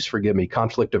you. Please forgive me.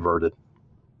 Conflict averted.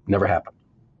 Never happened.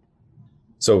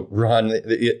 So, Ron,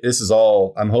 this is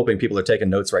all, I'm hoping people are taking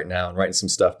notes right now and writing some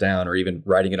stuff down, or even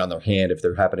writing it on their hand if they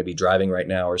happen to be driving right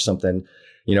now or something.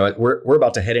 You know, we're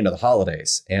about to head into the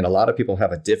holidays, and a lot of people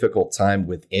have a difficult time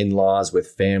with in-laws,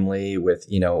 with family, with,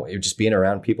 you know, just being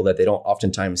around people that they don't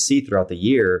oftentimes see throughout the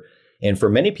year. And for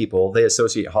many people, they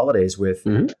associate holidays with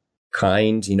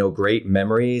kind, you know, great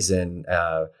memories, and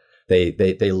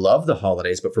they love the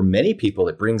holidays. But for many people,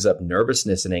 it brings up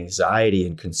nervousness and anxiety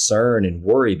and concern and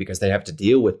worry because they have to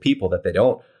deal with people that they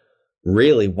don't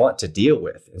really want to deal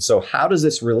with. And so how does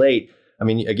this relate? I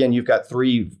mean, again, you've got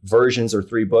 3 versions or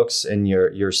 3 books in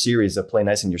your series of Play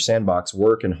Nice in Your Sandbox: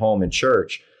 Work and Home and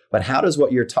Church. But how does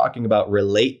what you're talking about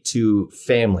relate to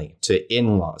family, to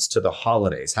in-laws, to the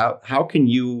holidays? How can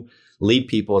you lead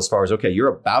people as far as, okay, you're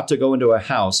about to go into a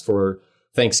house for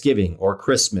Thanksgiving or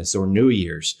Christmas or New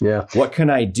Year's. Yeah. What can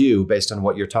I do based on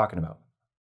what you're talking about?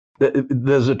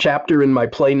 There's a chapter in my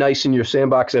Play Nice in Your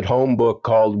Sandbox at Home book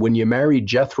called When You Marry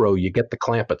Jethro, You Get the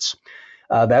Clampets.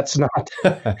 That's not,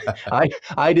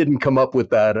 I didn't come up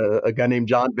with that. A guy named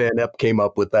John Van Epp came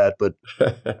up with that, but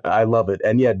I love it.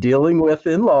 And yeah, dealing with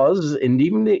in-laws and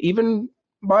even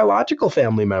biological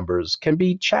family members can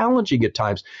be challenging at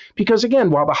times because,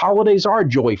 again, while the holidays are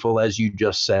joyful, as you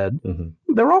just said,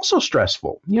 they're also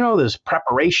stressful. You know, there's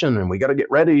preparation and we got to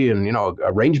get ready and, you know,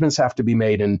 arrangements have to be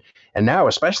made. And now,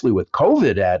 especially with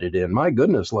COVID added in, my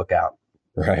goodness, look out.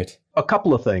 Right. A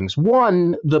couple of things.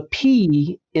 One, the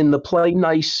P in the Play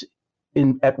Nice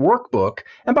at Work book.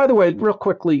 And by the way, real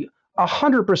quickly,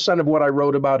 100% of what I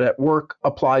wrote about at work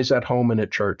applies at home and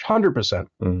at church.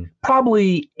 100%.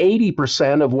 Probably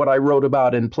 80% of what I wrote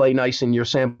about in Play Nice in Your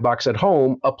Sandbox at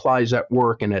Home applies at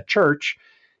work and at church.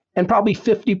 And probably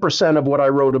 50% of what I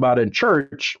wrote about in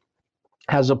church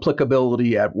has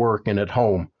applicability at work and at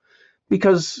home.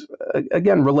 Because,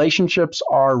 again, relationships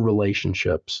are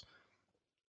relationships.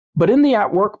 But in the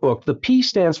At Work book, the P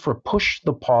stands for push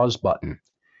the pause button.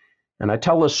 And I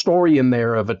tell a story in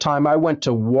there of a time I went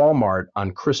to Walmart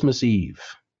on Christmas Eve.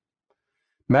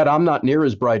 Matt, I'm not near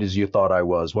as bright as you thought I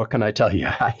was. What can I tell you?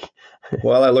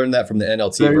 Well, I learned that from the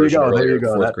NLT version earlier at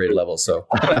 4th grade level. So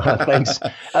thanks.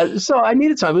 So I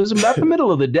needed something. It was about the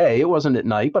middle of the day. It wasn't at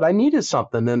night, but I needed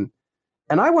something. And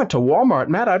I went to Walmart.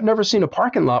 Matt, I've never seen a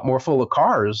parking lot more full of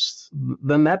cars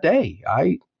than that day.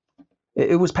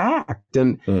 It was packed.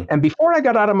 And before I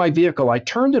got out of my vehicle, I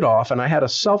turned it off and I had a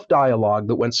self-dialogue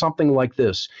that went something like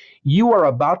this. You are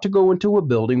about to go into a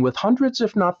building with hundreds,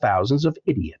 if not thousands, of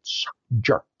idiots,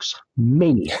 jerks,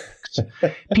 maniacs,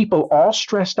 people all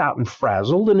stressed out and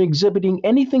frazzled and exhibiting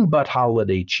anything but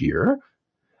holiday cheer.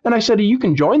 And I said, you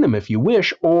can join them if you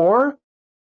wish, or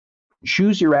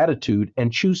choose your attitude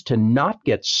and choose to not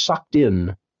get sucked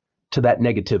in to that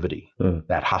negativity,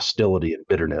 that hostility and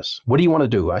bitterness. What do you want to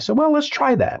do? I said, well, let's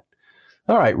try that.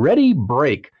 All right, ready,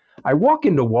 break. I walk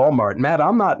into Walmart. Matt,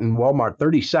 I'm not in Walmart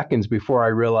 30 seconds before I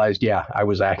realized, yeah, I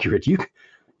was accurate. You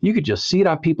could just see it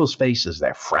on people's faces.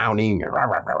 They're frowning.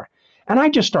 And I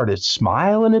just started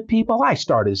smiling at people. I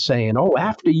started saying, oh,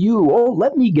 after you. Oh,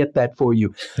 let me get that for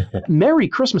you. Merry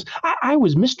Christmas. I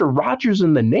was Mr. Rogers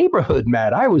in the neighborhood,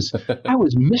 Matt. I was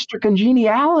Mr.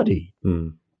 Congeniality.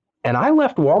 And I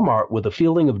left Walmart with a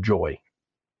feeling of joy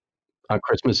on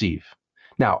Christmas Eve.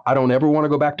 Now, I don't ever want to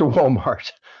go back to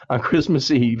Walmart on Christmas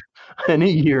Eve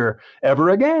any year ever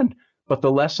again. But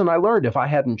the lesson I learned, if I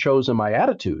hadn't chosen my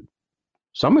attitude,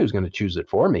 somebody was going to choose it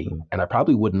for me, and I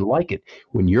probably wouldn't like it.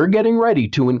 When you're getting ready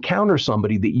to encounter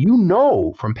somebody that you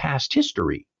know from past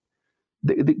history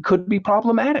that could be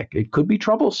problematic, it could be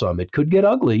troublesome, it could get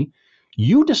ugly,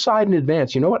 you decide in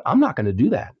advance, you know what, I'm not going to do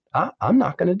that. I'm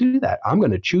not going to do that. I'm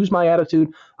going to choose my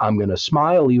attitude. I'm going to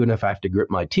smile even if I have to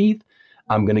grit my teeth.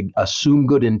 I'm going to assume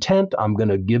good intent. I'm going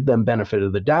to give them benefit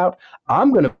of the doubt.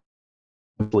 I'm going to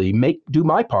do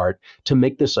my part to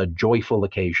make this a joyful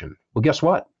occasion. Well, guess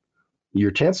what?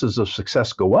 Your chances of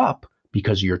success go up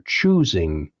because you're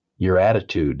choosing your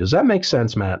attitude. Does that make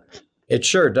sense, Matt? It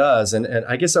sure does. And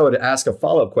I guess I would ask a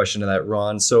follow-up question to that,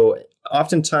 Ron. So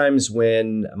oftentimes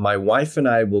when my wife and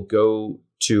I will go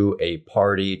to a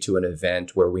party, to an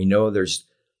event where we know there's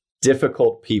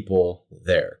difficult people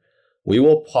there, we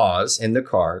will pause in the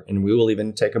car and we will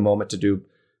even take a moment to do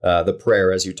the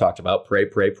prayer, as you talked about, pray,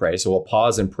 pray, pray. So we'll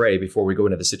pause and pray before we go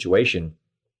into the situation.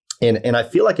 And I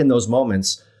feel like in those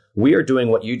moments, we are doing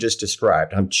what you just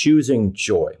described. I'm choosing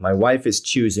joy. My wife is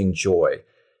choosing joy.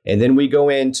 And then we go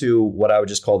into what I would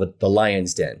just call the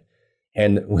lion's den.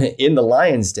 And in the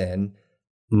lion's den,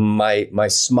 my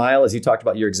smile, as you talked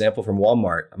about your example from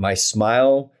Walmart, my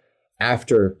smile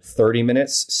after 30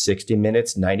 minutes, 60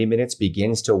 minutes, 90 minutes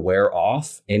begins to wear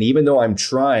off. And even though I'm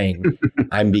trying,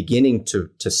 I'm beginning to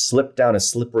slip down a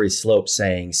slippery slope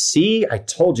saying, see, I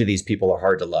told you these people are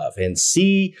hard to love. And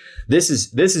see, this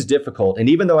is difficult. And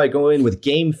even though I go in with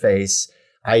game face,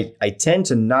 I tend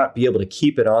to not be able to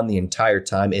keep it on the entire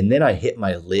time. And then I hit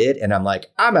my lid and I'm like,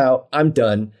 I'm out, I'm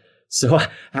done. So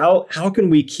how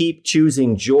can we keep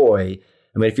choosing joy?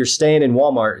 I mean, if you're staying in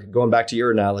Walmart, going back to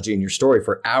your analogy and your story,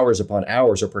 for hours upon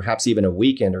hours, or perhaps even a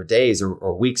weekend or days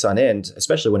or weeks on end,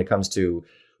 especially when it comes to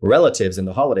relatives in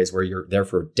the holidays where you're there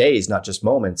for days, not just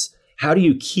moments, how do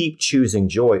you keep choosing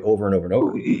joy over and over and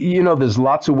over? You know, there's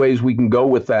lots of ways we can go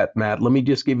with that, Matt. Let me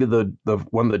just give you the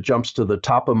one that jumps to the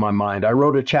top of my mind. I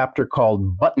wrote a chapter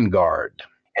called Button Guard.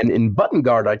 And in Button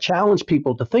Guard, I challenge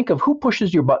people to think of who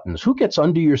pushes your buttons, who gets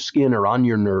under your skin or on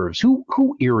your nerves, who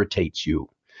irritates you.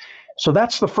 So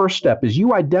that's the first step, is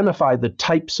you identify the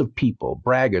types of people,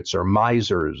 braggarts or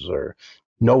misers or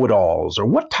know-it-alls, or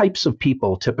what types of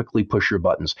people typically push your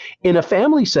buttons. In a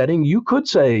family setting, you could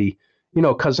say, you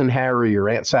know, Cousin Harry or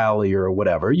Aunt Sally or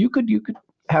whatever. You could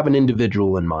have an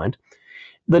individual in mind.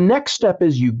 The next step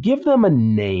is you give them a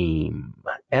name,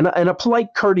 and a polite,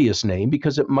 courteous name,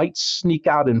 because it might sneak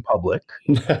out in public.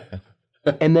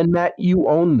 And then, Matt, you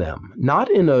own them, not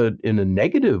in a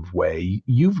negative way.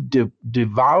 You've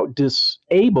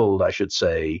disabled, I should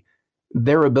say,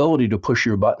 their ability to push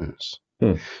your buttons.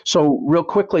 So real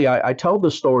quickly, I tell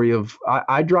the story of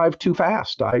I drive too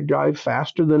fast. I drive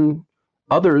faster than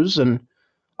others, and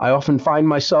I often find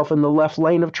myself in the left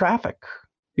lane of traffic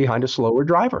behind a slower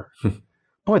driver.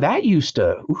 Boy, that used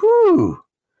to,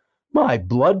 my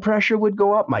blood pressure would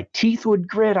go up, my teeth would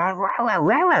grit,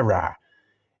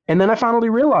 and then I finally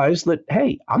realized that,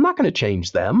 hey, I'm not going to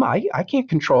change them. I can't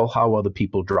control how other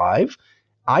people drive.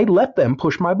 I let them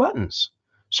push my buttons.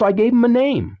 So I gave them a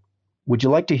name. Would you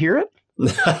like to hear it?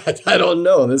 I don't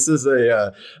know. This is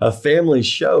a family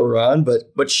show, Ron,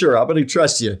 but sure, I'm going to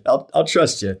trust you. I'll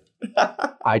trust you.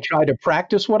 I try to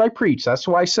practice what I preach. That's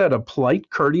why I said a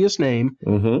polite, courteous name.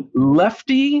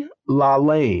 Lefty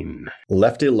LaLane.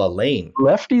 Lefty LaLane.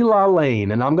 Lefty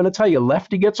LaLane. And I'm going to tell you,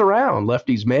 Lefty gets around.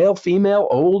 Lefty's male, female,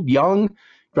 old, young,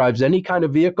 drives any kind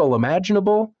of vehicle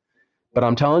imaginable. But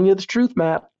I'm telling you the truth,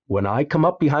 Matt. When I come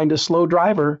up behind a slow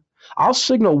driver, I'll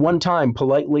signal one time,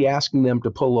 politely asking them to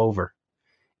pull over.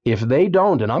 If they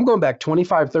don't, and I'm going back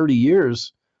 25, 30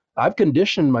 years, I've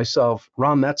conditioned myself,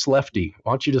 Ron, that's Lefty.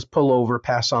 Why don't you just pull over,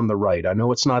 pass on the right? I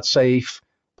know it's not safe,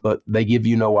 but they give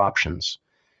you no options.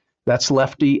 That's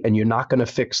Lefty, and you're not going to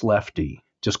fix Lefty.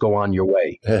 Just go on your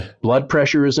way. Blood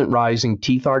pressure isn't rising.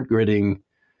 Teeth aren't gritting.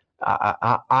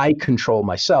 I control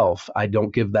myself. I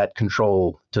don't give that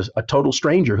control to a total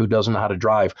stranger who doesn't know how to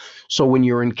drive. So when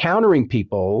you're encountering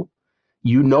people,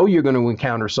 you know you're going to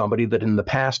encounter somebody that in the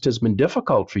past has been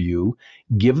difficult for you.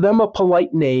 Give them a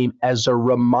polite name as a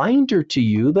reminder to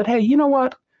you that, hey, you know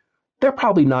what? They're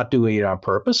probably not doing it on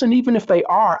purpose. And even if they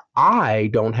are, I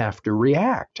don't have to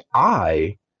react.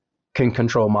 I can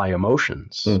control my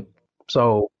emotions.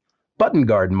 So Button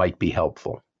Guard might be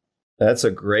helpful. That's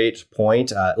a great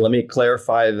point. Let me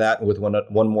clarify that with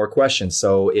one more question.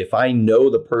 So if I know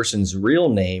the person's real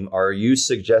name, are you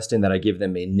suggesting that I give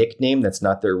them a nickname that's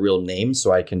not their real name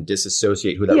so I can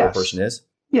disassociate who that real person is?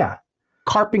 Yeah.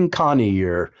 Carping Connie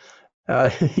or I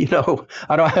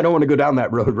don't want to go down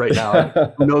that road right now.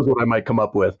 Who knows what I might come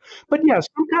up with? But yeah,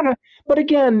 but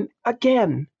again,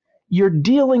 you're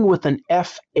dealing with an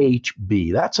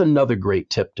FHB. That's another great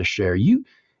tip to share.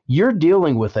 You're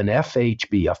dealing with an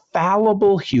FHB, a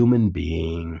fallible human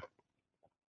being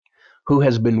who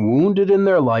has been wounded in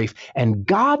their life, and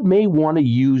God may want to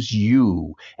use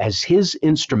you as his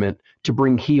instrument to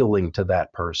bring healing to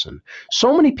that person.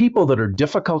 So many people that are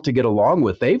difficult to get along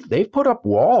with, they've put up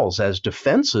walls as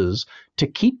defenses to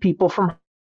keep people from.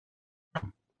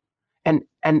 And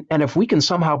if we can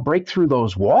somehow break through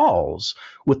those walls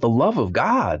with the love of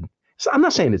God, so I'm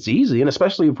not saying it's easy, and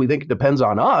especially if we think it depends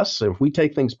on us, if we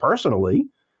take things personally,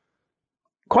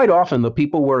 quite often the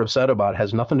people we're upset about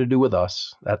has nothing to do with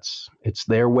us. It's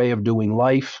their way of doing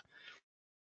life.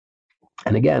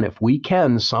 And again, if we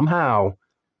can somehow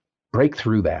break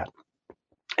through that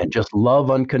and just love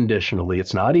unconditionally,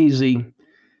 it's not easy,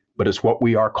 but it's what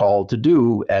we are called to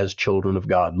do as children of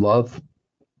God. Love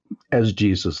as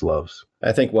Jesus loves.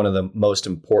 I think one of the most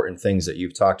important things that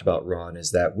you've talked about, Ron,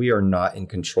 is that we are not in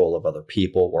control of other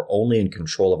people. We're only in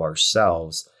control of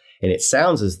ourselves. And it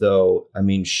sounds as though,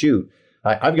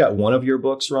 I've got one of your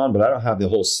books, Ron, but I don't have the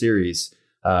whole series,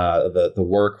 the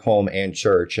Work, Home, and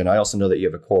Church. And I also know that you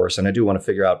have a course, and I do want to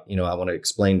figure out, I want to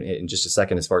explain in just a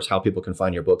second as far as how people can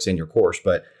find your books in your course.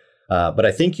 But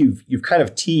I think you've kind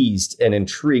of teased and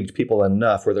intrigued people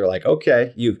enough where they're like,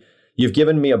 okay, you've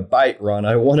given me a bite, Ron.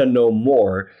 I want to know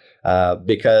more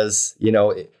because,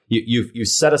 you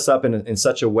set us up in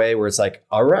such a way where it's like,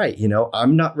 all right,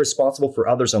 I'm not responsible for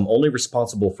others. I'm only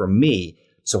responsible for me.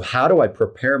 So how do I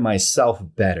prepare myself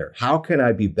better? How can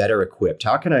I be better equipped?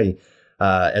 How can I,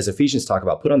 as Ephesians talk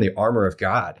about, put on the armor of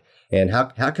God? And how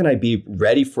can I be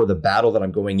ready for the battle that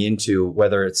I'm going into,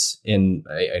 whether it's in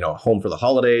home for the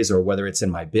holidays or whether it's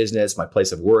in my business, my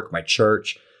place of work, my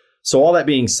church. So all that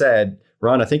being said,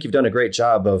 Ron, I think you've done a great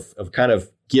job of kind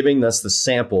of giving us the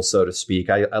sample, so to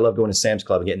speak. I love going to Sam's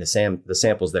Club and getting the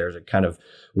samples there to kind of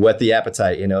whet the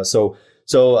appetite, So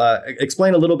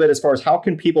explain a little bit as far as how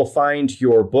can people find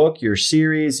your book, your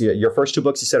series, your first two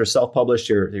books you said are self-published.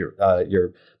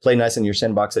 Your Play Nice and Your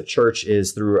Sandbox at Church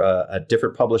is through a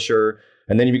different publisher.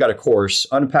 And then you've got a course.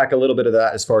 Unpack a little bit of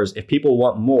that as far as if people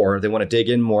want more, they want to dig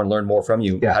in more and learn more from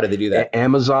you. Yeah. How do they do that?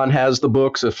 Amazon has the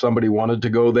books if somebody wanted to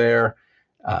go there.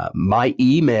 My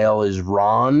email is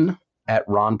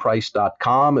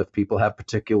ron@ronprice.com. If people have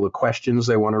particular questions,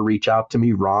 they want to reach out to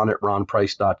me,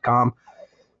 ron@ronprice.com.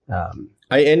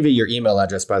 I envy your email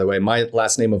address, by the way. My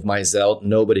last name of Mizell,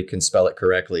 nobody can spell it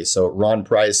correctly. So Ron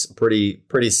Price, pretty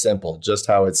simple, just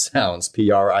how it sounds,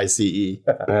 Price.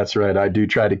 That's right. I do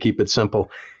try to keep it simple.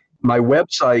 My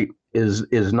website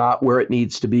is not where it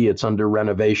needs to be. It's under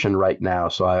renovation right now.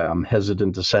 So I'm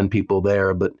hesitant to send people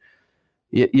there. But,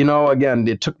 again,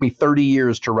 it took me 30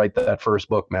 years to write that first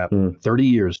book, Matt. 30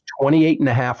 years, 28 and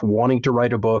a half wanting to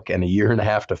write a book and a year and a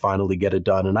half to finally get it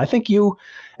done. And I think you,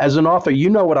 as an author, you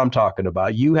know what I'm talking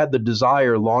about. You had the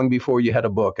desire long before you had a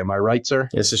book. Am I right, sir?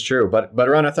 This is true. But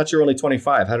Ron, I thought you were only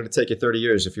 25. How did it take you 30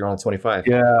 years if you're only 25?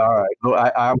 Yeah, all right.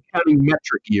 Well, I'm counting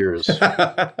metric years.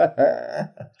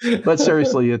 But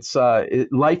seriously, it's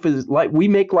life is like we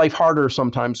make life harder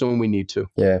sometimes when we need to.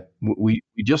 Yeah, we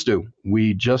just do.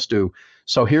 We just do.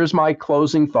 So here's my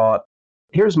closing thought.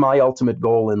 Here's my ultimate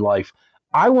goal in life.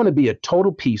 I want to be at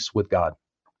total peace with God.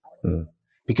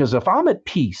 Because if I'm at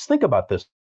peace, think about this,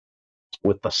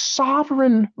 with the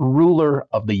sovereign ruler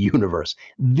of the universe,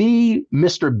 the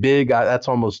Mr. Big, that's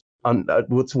almost,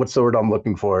 what's the word I'm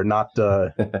looking for? Not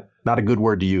a good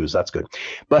word to use. That's good.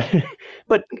 But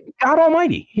God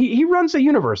Almighty, he runs the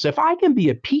universe. If I can be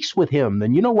at peace with him,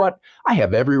 then you know what? I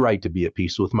have every right to be at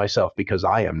peace with myself because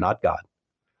I am not God.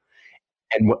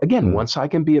 And again, once I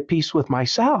can be at peace with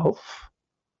myself,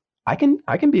 I can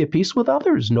be at peace with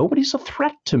others. Nobody's a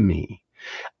threat to me.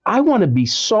 I want to be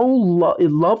so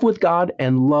in love with God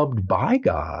and loved by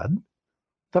God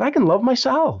that I can love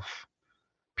myself.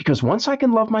 Because once I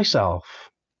can love myself,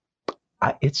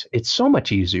 it's so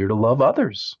much easier to love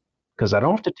others because I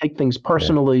don't have to take things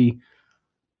personally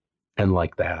and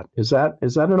like that. Is that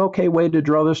an okay way to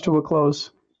draw this to a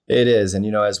close? It is. And,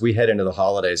 as we head into the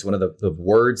holidays, one of the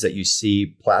words that you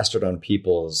see plastered on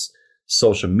people's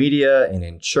social media and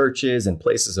in churches and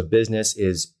places of business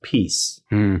is peace.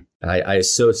 I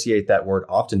associate that word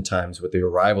oftentimes with the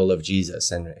arrival of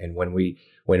Jesus. And when we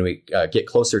get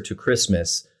closer to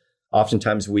Christmas,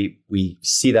 oftentimes we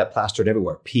see that plastered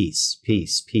everywhere. Peace,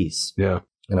 peace, peace. Yeah.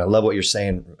 And I love what you're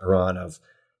saying, Ron, of,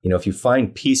 if you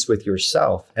find peace with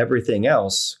yourself, everything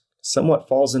else somewhat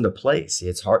falls into place.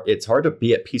 It's hard to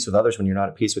be at peace with others when you're not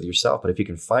at peace with yourself. But if you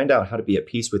can find out how to be at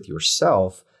peace with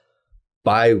yourself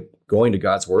by going to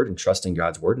God's word and trusting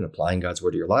God's word and applying God's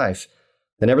word to your life,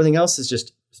 then everything else is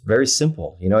just very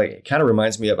simple. It kind of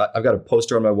reminds me of, I've got a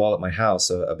poster on my wall at my house,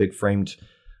 a big framed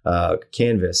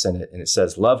canvas, and it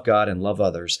says, love God and love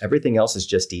others. Everything else is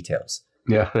just details.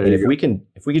 Yeah. And if we can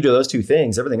do those two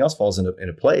things, everything else falls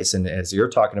into place. And as you're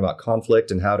talking about conflict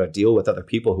and how to deal with other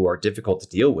people who are difficult to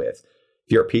deal with,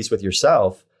 if you're at peace with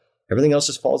yourself, everything else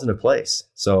just falls into place.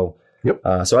 So,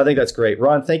 so I think that's great.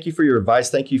 Ron, thank you for your advice.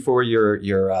 Thank you for your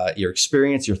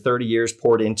experience, your 30 years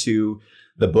poured into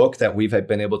the book that we've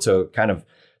been able to kind of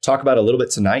talk about a little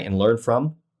bit tonight and learn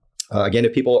from. Again,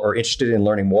 if people are interested in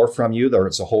learning more from you,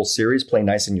 there's a whole series, Play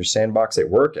Nice in Your Sandbox, at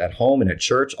work, at home, and at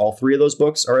church. All three of those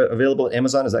books are available at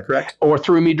Amazon. Is that correct? Or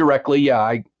through me directly. Yeah,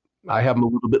 I have them a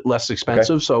little bit less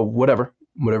expensive. Okay. So whatever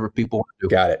people want to do.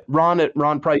 Got it. Ron at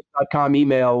ronprice.com,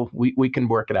 email, we can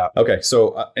work it out. Okay,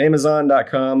 so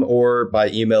Amazon.com, or by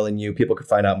emailing you, people can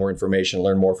find out more information,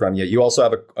 learn more from you. You also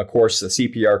have a course, a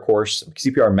CPR course,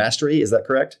 CPR Mastery, is that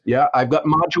correct? Yeah, I've got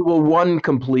Module 1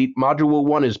 complete. Module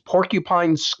 1 is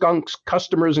Porcupine Skunks,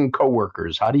 Customers, and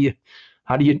Coworkers. How do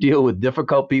you deal with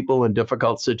difficult people in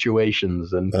difficult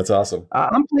situations? And that's awesome.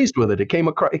 I'm pleased with it. It came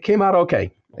out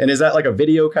okay. And is that like a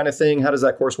video kind of thing? How does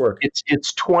that course work?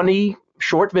 It's 20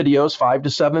 short videos, 5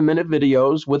 to 7 minute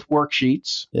videos with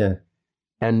worksheets. Yeah.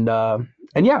 And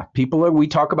yeah, we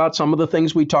talk about some of the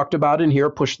things we talked about in here.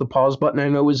 Push the pause button, I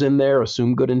know, is in there.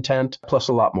 Assume good intent, plus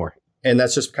a lot more. And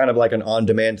that's just kind of like an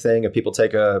on-demand thing. If people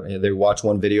they watch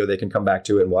one video, they can come back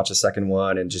to it and watch a second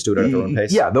one and just do it at their own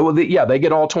pace. Yeah, they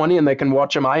get all 20 and they can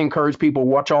watch them. I encourage people,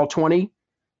 watch all 20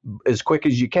 as quick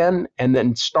as you can, and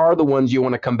then star the ones you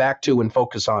want to come back to and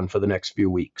focus on for the next few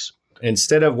weeks.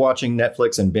 Instead of watching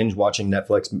Netflix and binge watching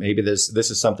Netflix, maybe this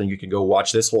is something you can go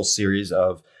watch this whole series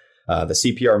of the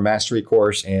CPR Mastery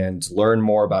course and learn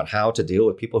more about how to deal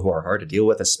with people who are hard to deal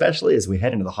with, especially as we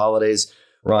head into the holidays.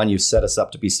 Ron, you set us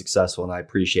up to be successful, and I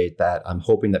appreciate that. I'm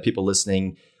hoping that people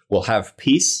listening will have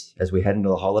peace as we head into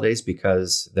the holidays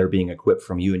because they're being equipped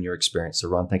from you and your experience. So,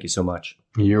 Ron, thank you so much.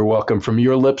 You're welcome. From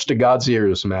your lips to God's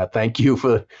ears, Matt. Thank you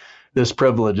for this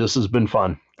privilege. This has been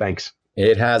fun. Thanks.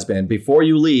 It has been. Before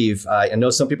you leave, I know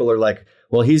some people are like,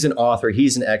 well, he's an author.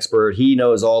 He's an expert. He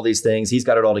knows all these things. He's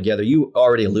got it all together. You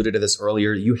already alluded to this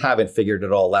earlier. You haven't figured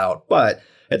it all out. But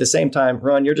at the same time,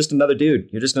 Ron, you're just another dude.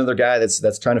 You're just another guy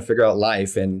that's trying to figure out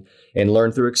life and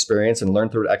learn through experience and learn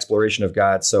through exploration of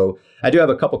God. So I do have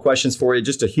a couple questions for you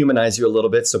just to humanize you a little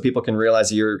bit so people can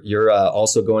realize you're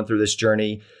also going through this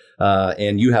journey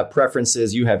and you have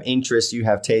preferences, you have interests, you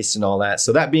have tastes and all that.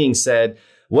 So that being said,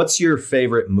 what's your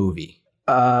favorite movie?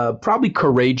 Probably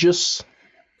Courageous.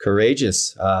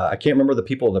 Courageous. I can't remember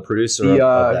the producer of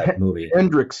that movie.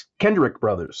 Kendrick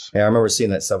Brothers. Yeah, I remember seeing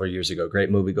that several years ago.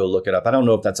 Great movie. Go look it up. I don't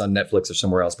know if that's on Netflix or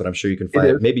somewhere else, but I'm sure you can find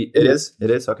it. Maybe it is.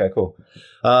 It is. Okay, cool.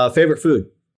 Favorite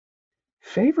food?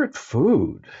 Favorite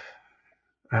food?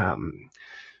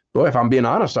 Boy, if I'm being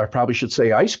honest, I probably should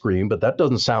say ice cream, but that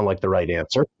doesn't sound like the right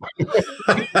answer.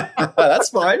 That's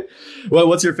fine. Well,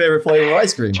 what's your favorite flavor of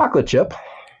ice cream? Chocolate chip.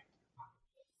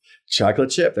 Chocolate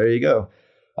chip. There you go.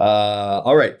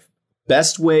 All right.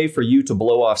 Best way for you to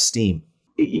blow off steam?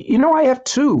 I have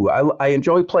two. I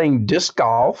enjoy playing disc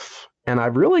golf, and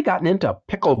I've really gotten into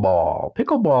pickleball.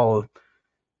 Pickleball,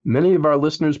 many of our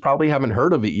listeners probably haven't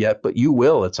heard of it yet, but you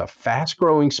will. It's a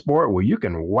fast-growing sport where you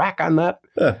can whack on that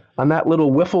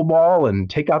little wiffle ball and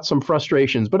take out some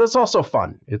frustrations. But it's also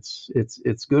fun. It's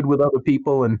good with other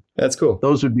people, and that's cool.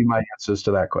 Those would be my answers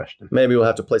to that question. Maybe we'll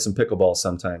have to play some pickleball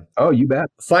sometime. Oh, you bet.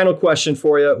 Final question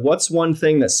for you. What's one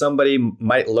thing that somebody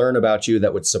might learn about you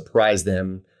that would surprise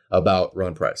them about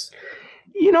Ron Price?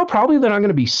 Probably that I'm going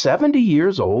to be 70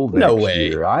 years old next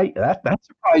year. That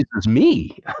surprises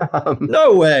me.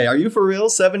 No way. Are you for real?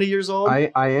 70 years old?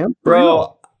 I am.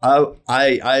 Bro,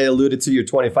 I alluded to you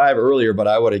 25 earlier, but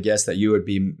I would have guessed that you would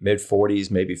be mid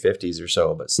 40s, maybe 50s or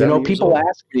so. But 70 people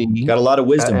ask me. Got a lot of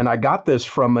wisdom. And I got this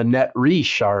from Annette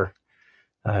Reish, our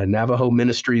Navajo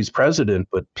Ministries president.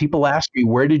 But people ask me,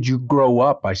 where did you grow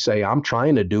up? I say, I'm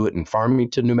trying to do it in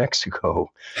Farmington, New Mexico.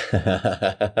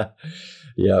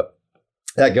 Yep.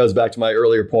 That goes back to my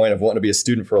earlier point of wanting to be a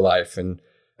student for life. And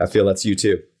I feel that's you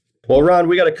too. Well, Ron,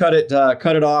 we got to cut it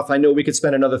off. I know we could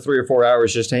spend another 3 or 4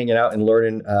 hours just hanging out and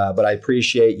learning, but I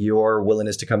appreciate your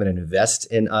willingness to come in and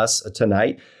invest in us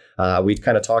tonight. We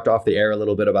kind of talked off the air a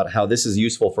little bit about how this is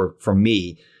useful for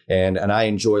me, and I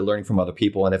enjoy learning from other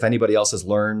people. And if anybody else has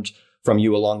learned from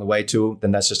you along the way too,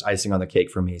 then that's just icing on the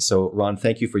cake for me. So, Ron,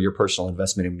 thank you for your personal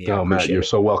investment in me. Oh, Matt, you're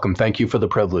so welcome. Thank you for the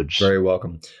privilege. Very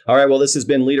welcome. All right. Well, this has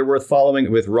been Leader Worth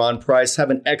Following with Ron Price.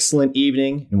 Have an excellent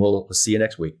evening, and we'll see you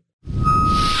next week.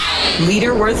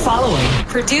 Leader Worth Following,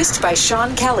 produced by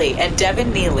Sean Kelly and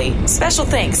Devin Neely. Special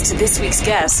thanks to this week's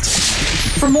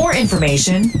guest. For more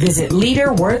information, visit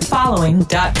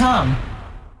leaderworthfollowing.com.